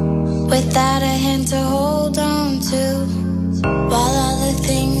without a hand to hold on to, while all the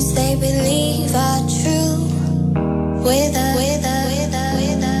things they believe are true.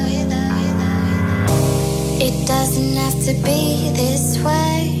 It doesn't have to be this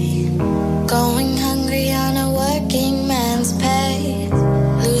way. Going hungry on a working man's pay,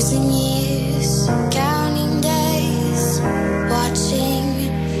 losing years, counting days, watching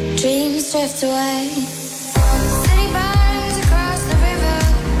dreams drift away. City burns across the river,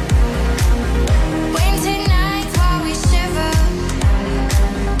 winter nights while we shiver.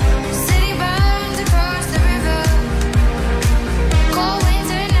 City burns across the river, cold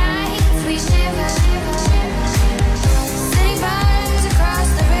winter nights we shiver. City burns across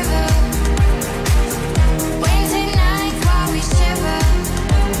the river, winter nights while we shiver.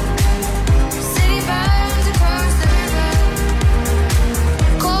 City burns across the river,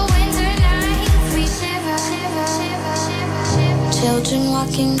 cold winter nights we shiver.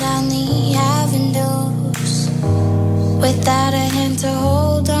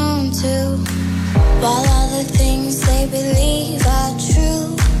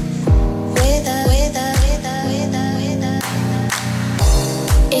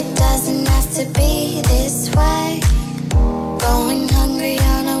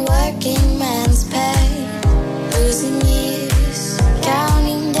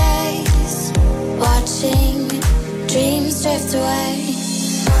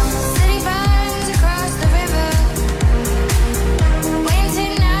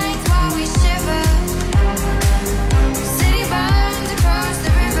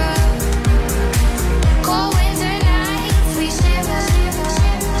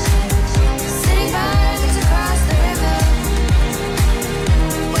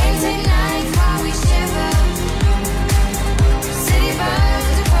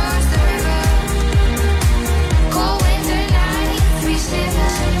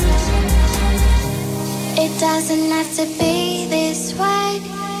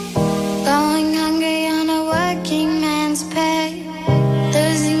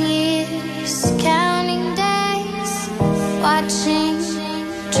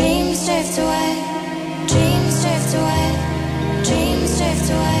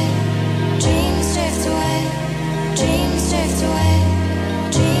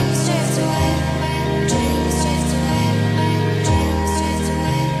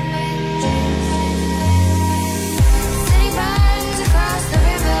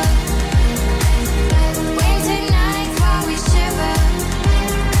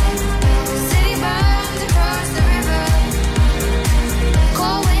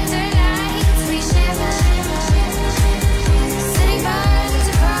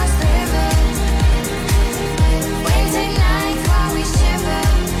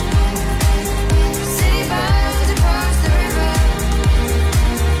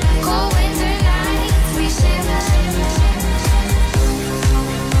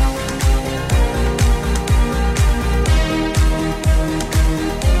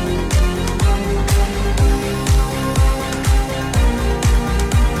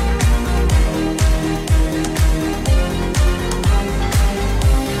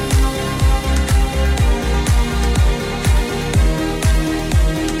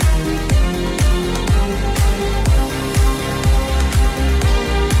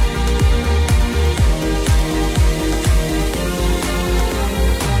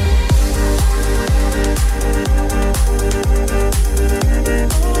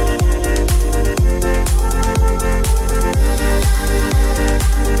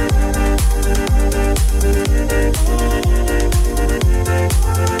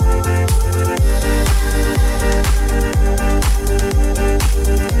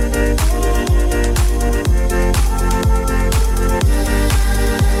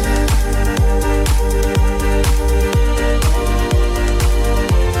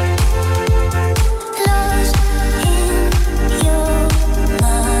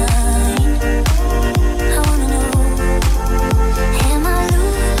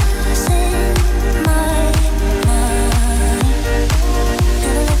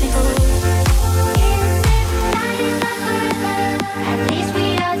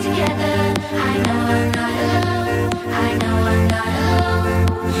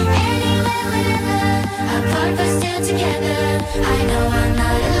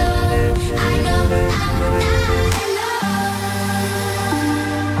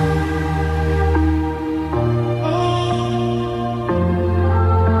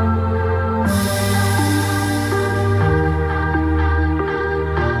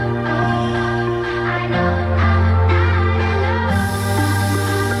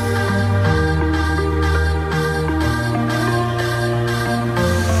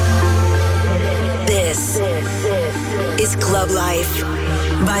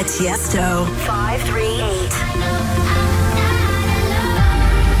 by Tiesto. 538.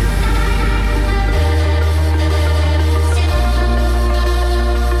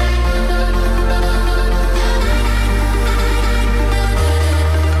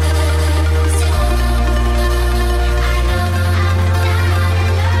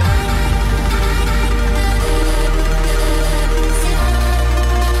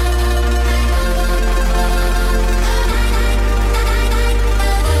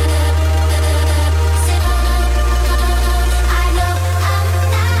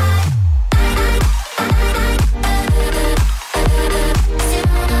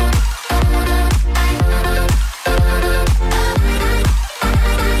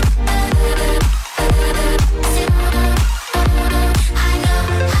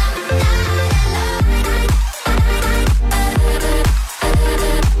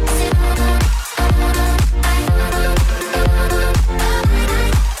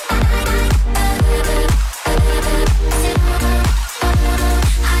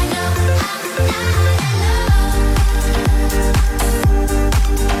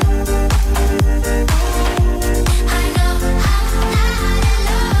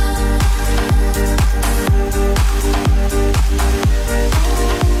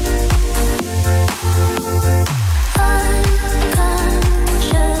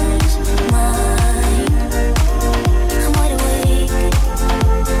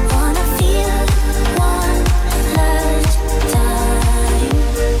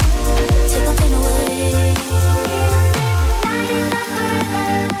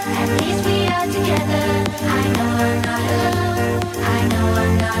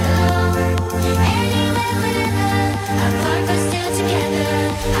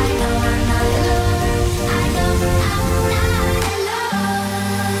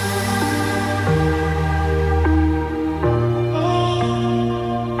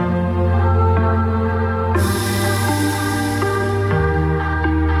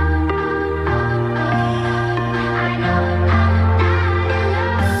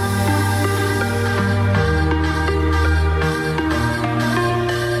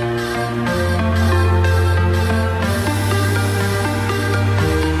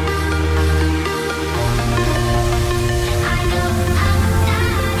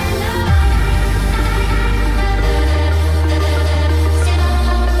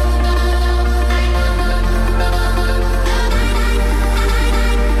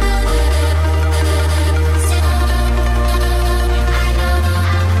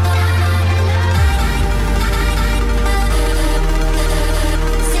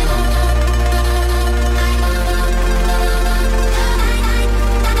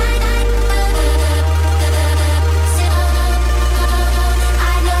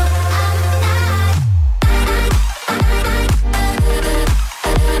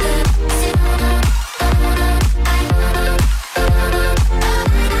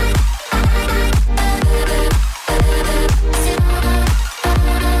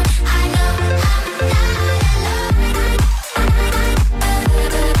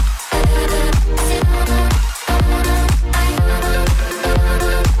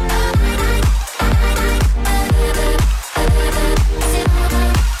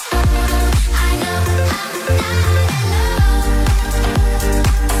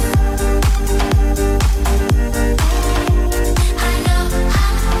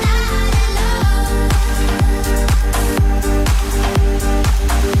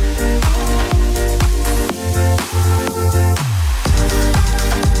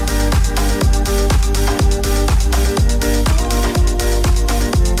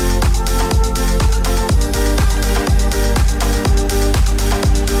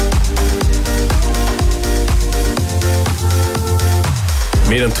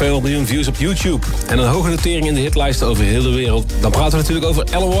 Meer dan 200 miljoen views op YouTube. En een hoge notering in de hitlijsten over heel de wereld. Dan praten we natuurlijk over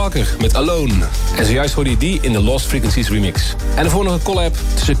Alan Walker met Alone. En zojuist hoorde je die in de Lost Frequencies remix. En daarvoor nog een collab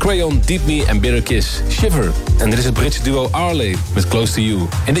tussen Crayon, Deep Me en Bitter Kiss, Shiver. En dit is het Britse duo Arley met Close to You.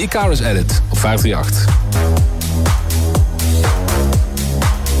 In de Icarus edit op 538.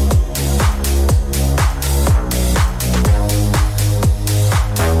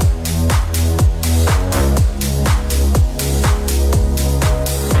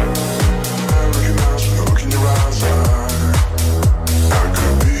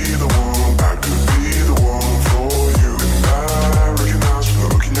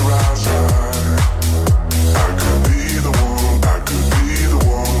 I could be the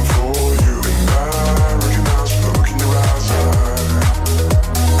one for you, and I recognize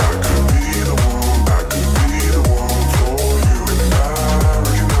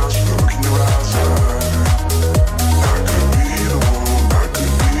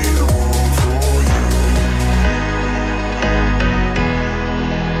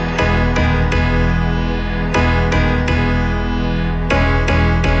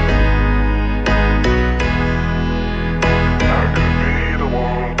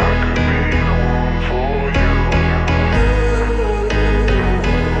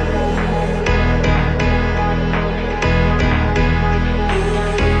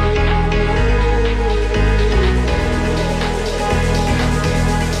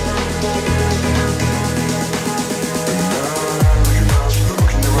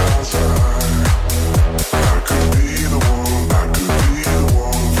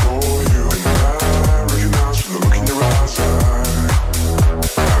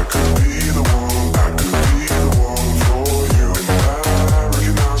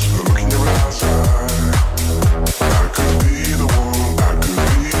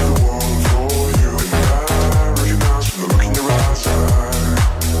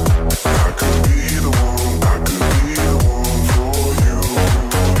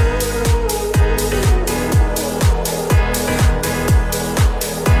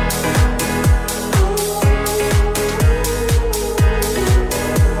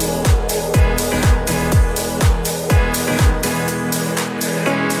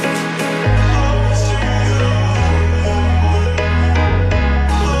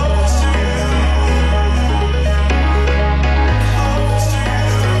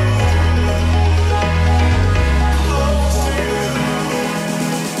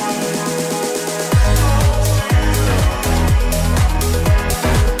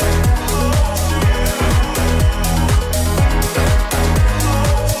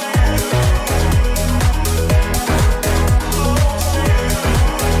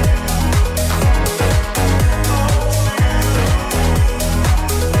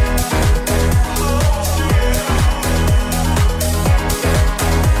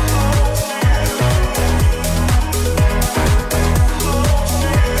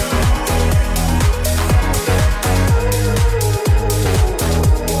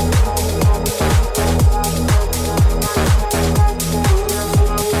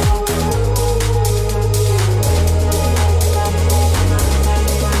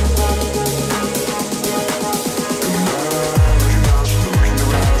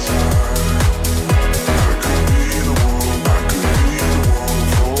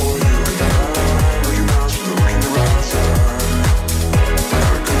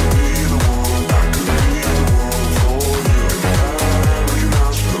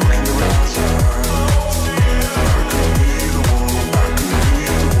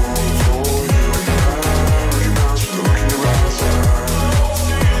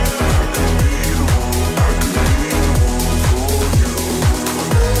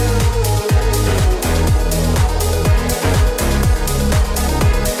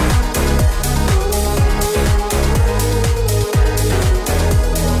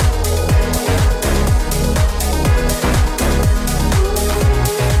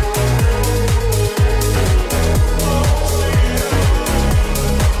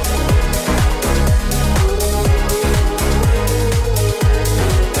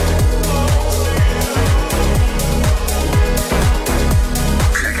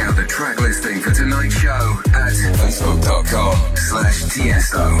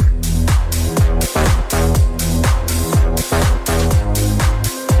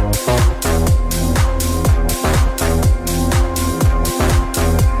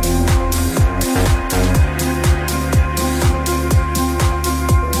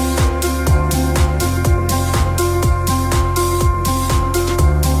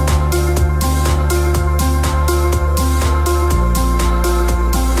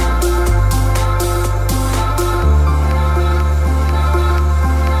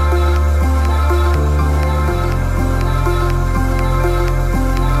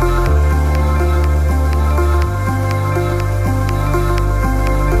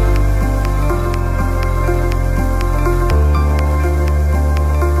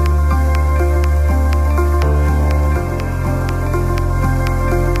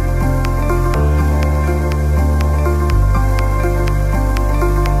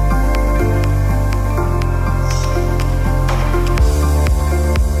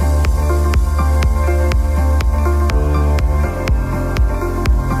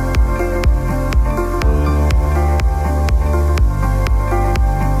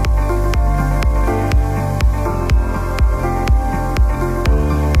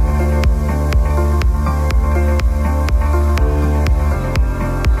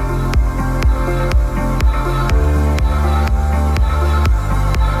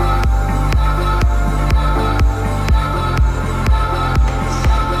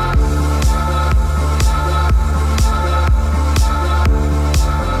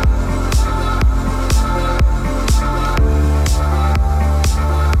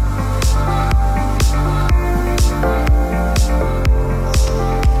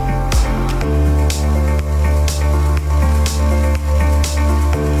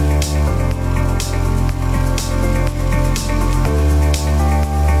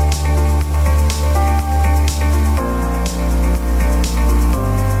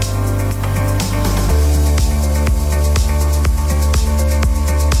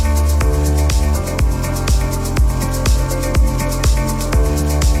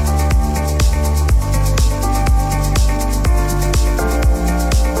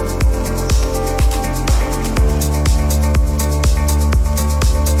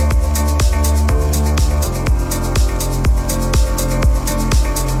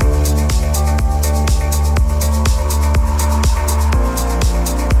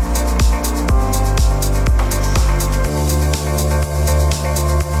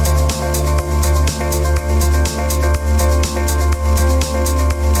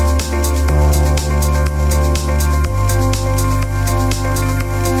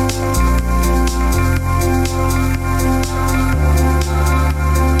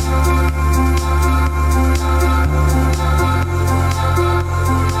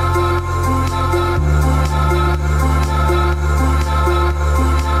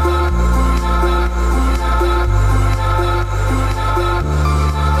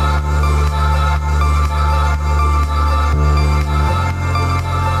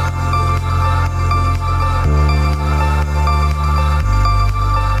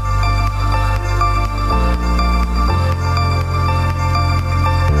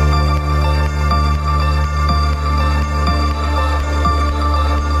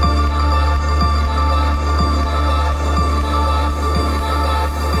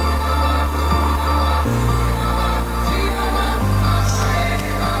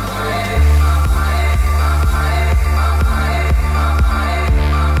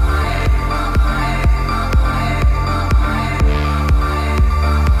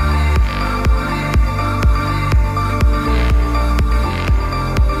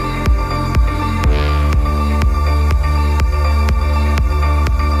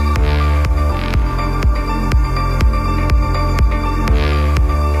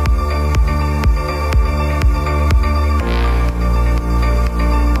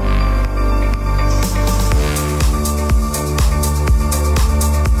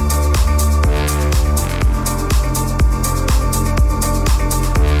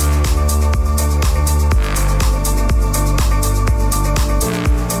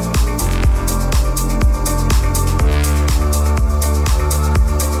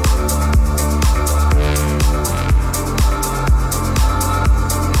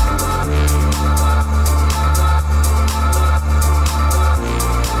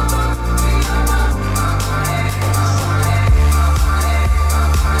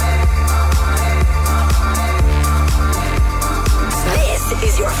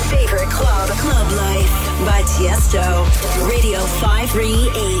favorite club. Club Life by Tiesto. Radio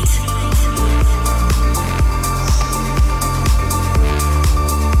 538.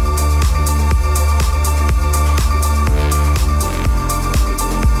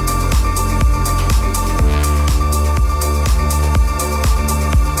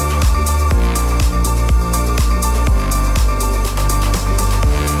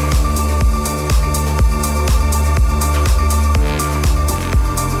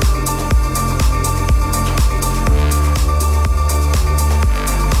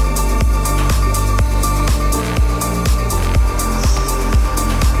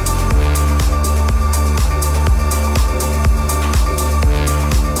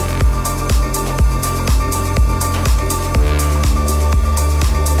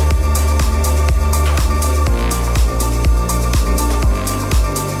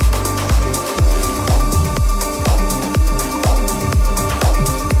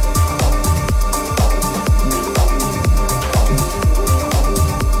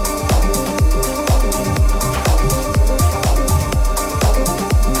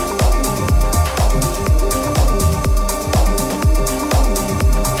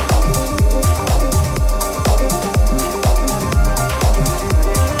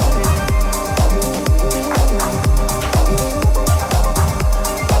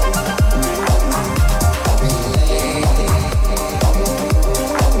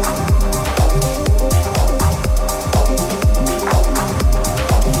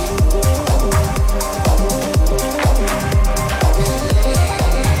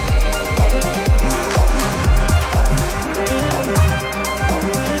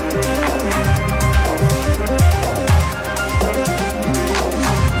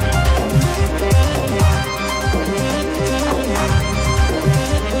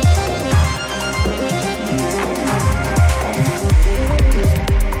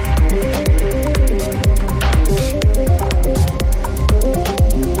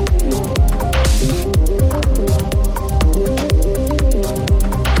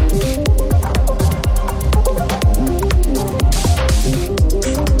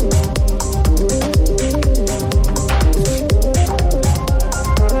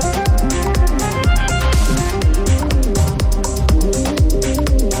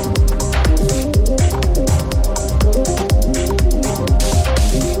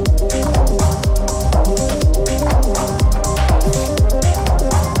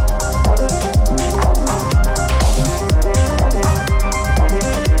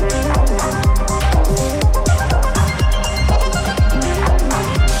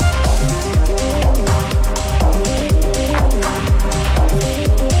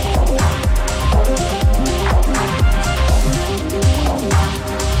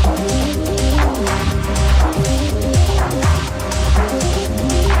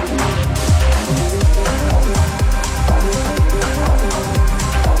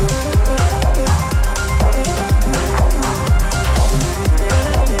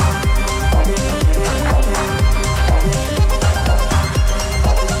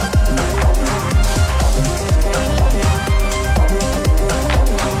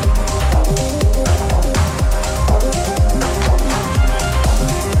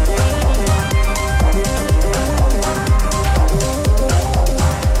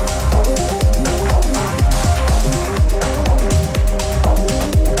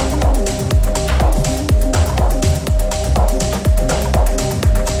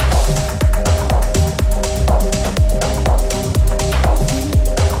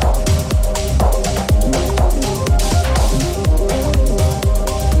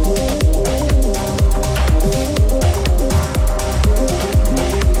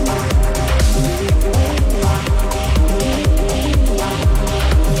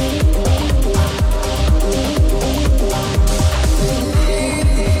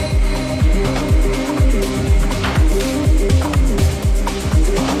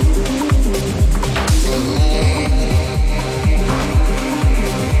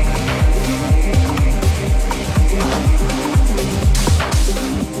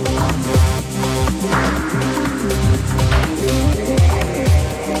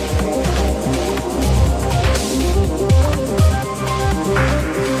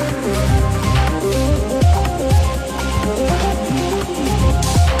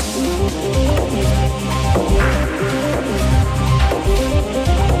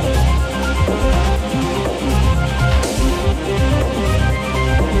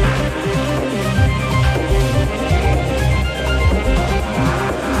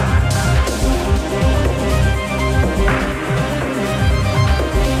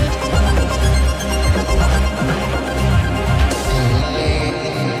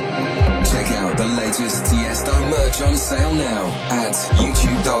 Merch on sale now at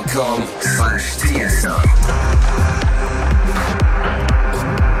youtube.com/Tiesto.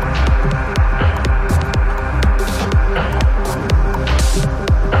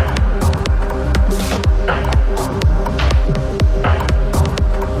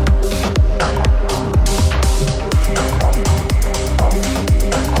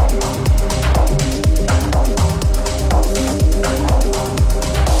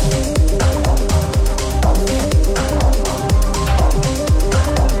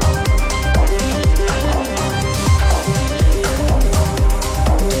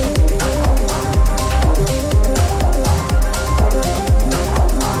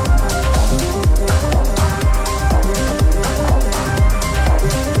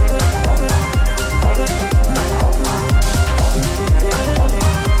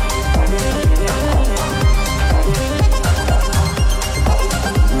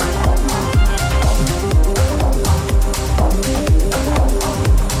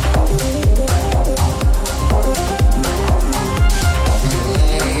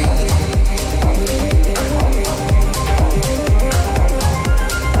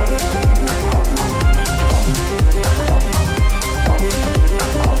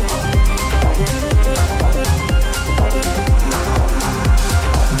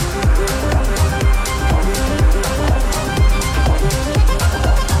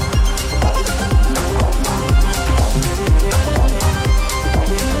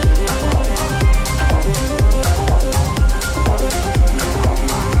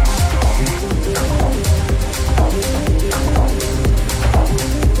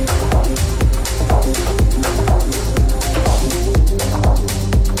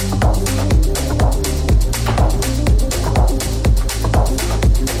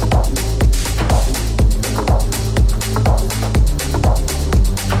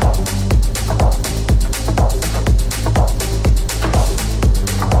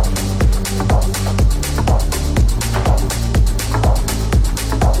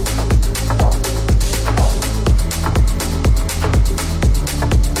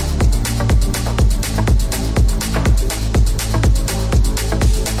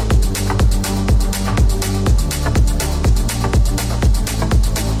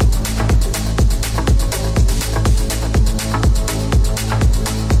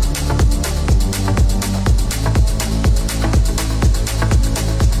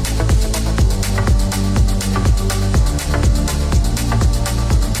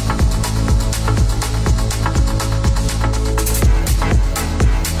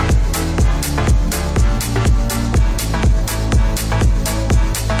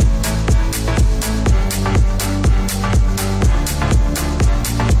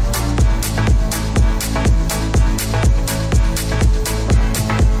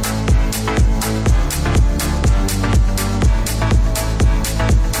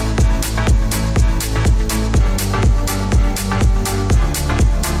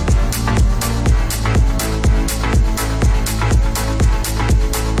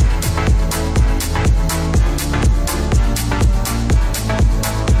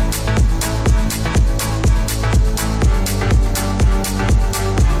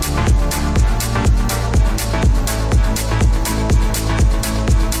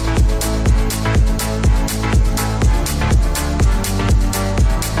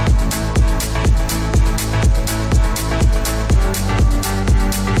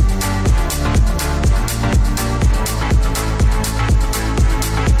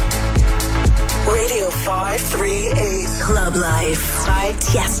 Club Life by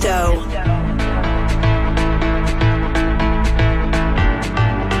Tiesto.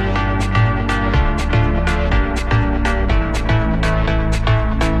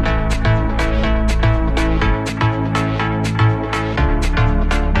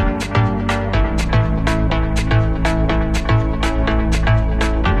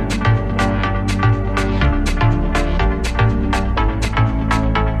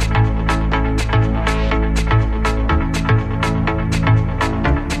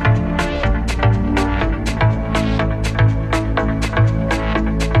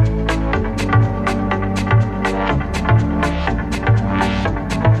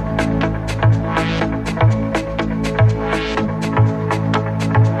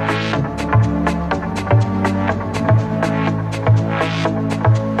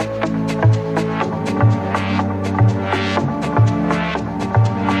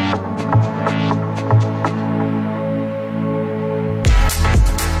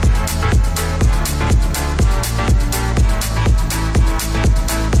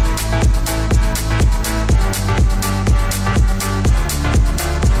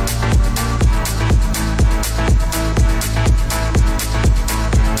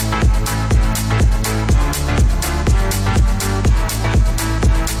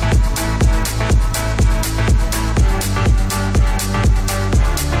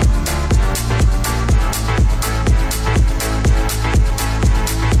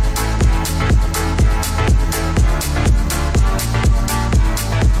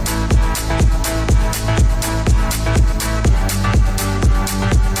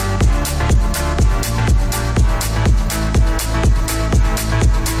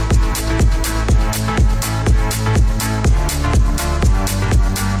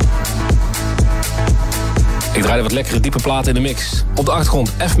 draaide wat lekkere diepe platen in de mix. Op de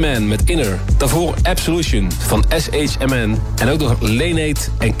achtergrond F-Man met Inner. Daarvoor Absolution van SHMN. En ook nog Lanate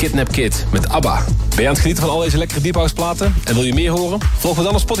en Kidnap Kid met ABBA. Ben je aan het genieten van al deze lekkere deep house platen? En wil je meer horen? Volg me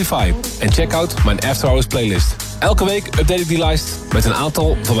dan op Spotify. En check out mijn After Hours playlist. Elke week update ik die lijst met een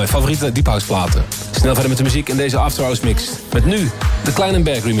aantal van mijn favoriete deep house platen. Snel verder met de muziek in deze After Hours mix. Met nu de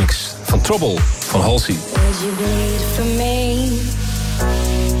Kleinenberg remix van Trouble van Halsey.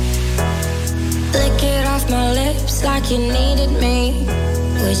 Lick it off my lips like you needed me.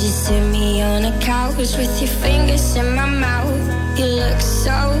 Would you sit me on a couch with your fingers in my mouth? You look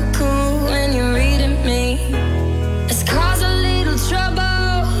so cool when you're reading me. It's cause a little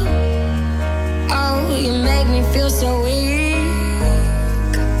trouble. Oh, you make me feel so weak.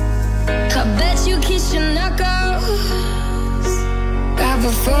 I bet you kiss your knuckles right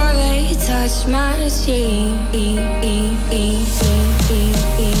before they touch my cheek.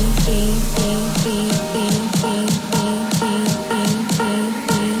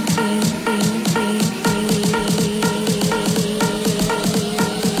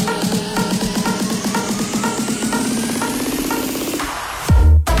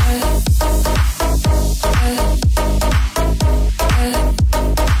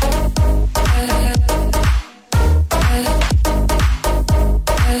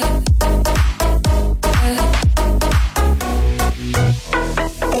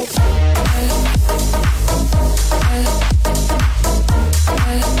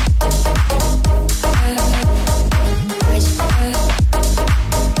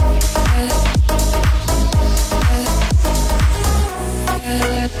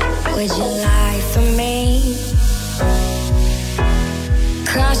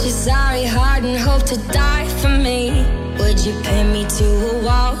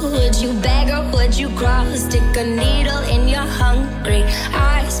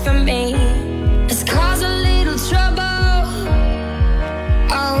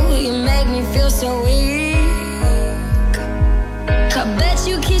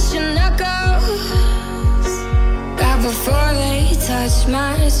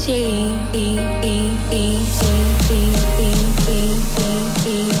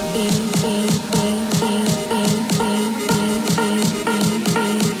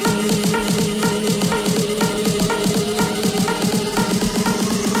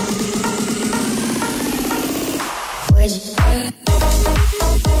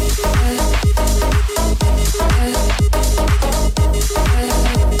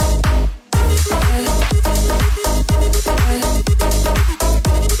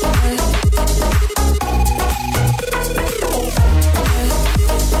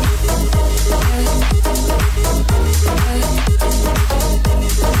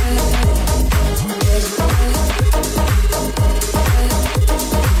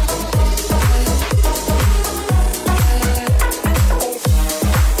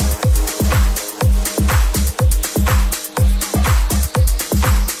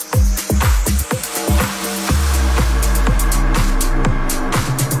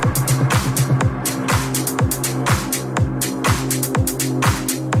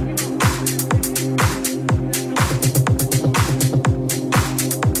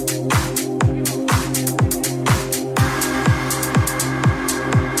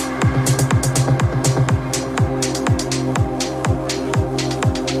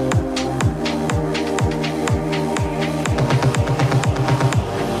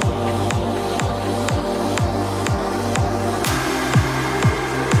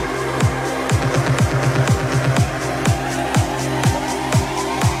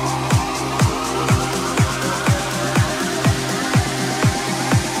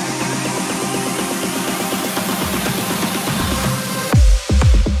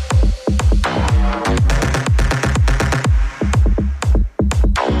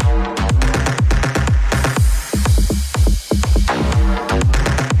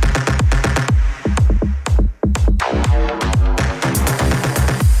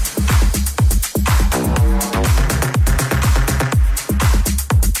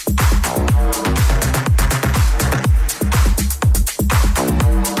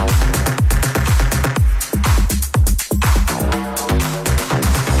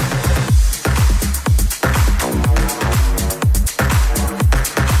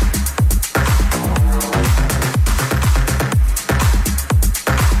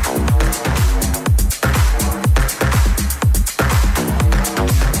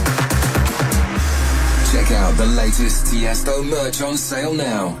 Tiesto merch on sale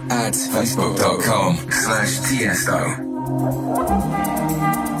now at facebook.com/Tiesto.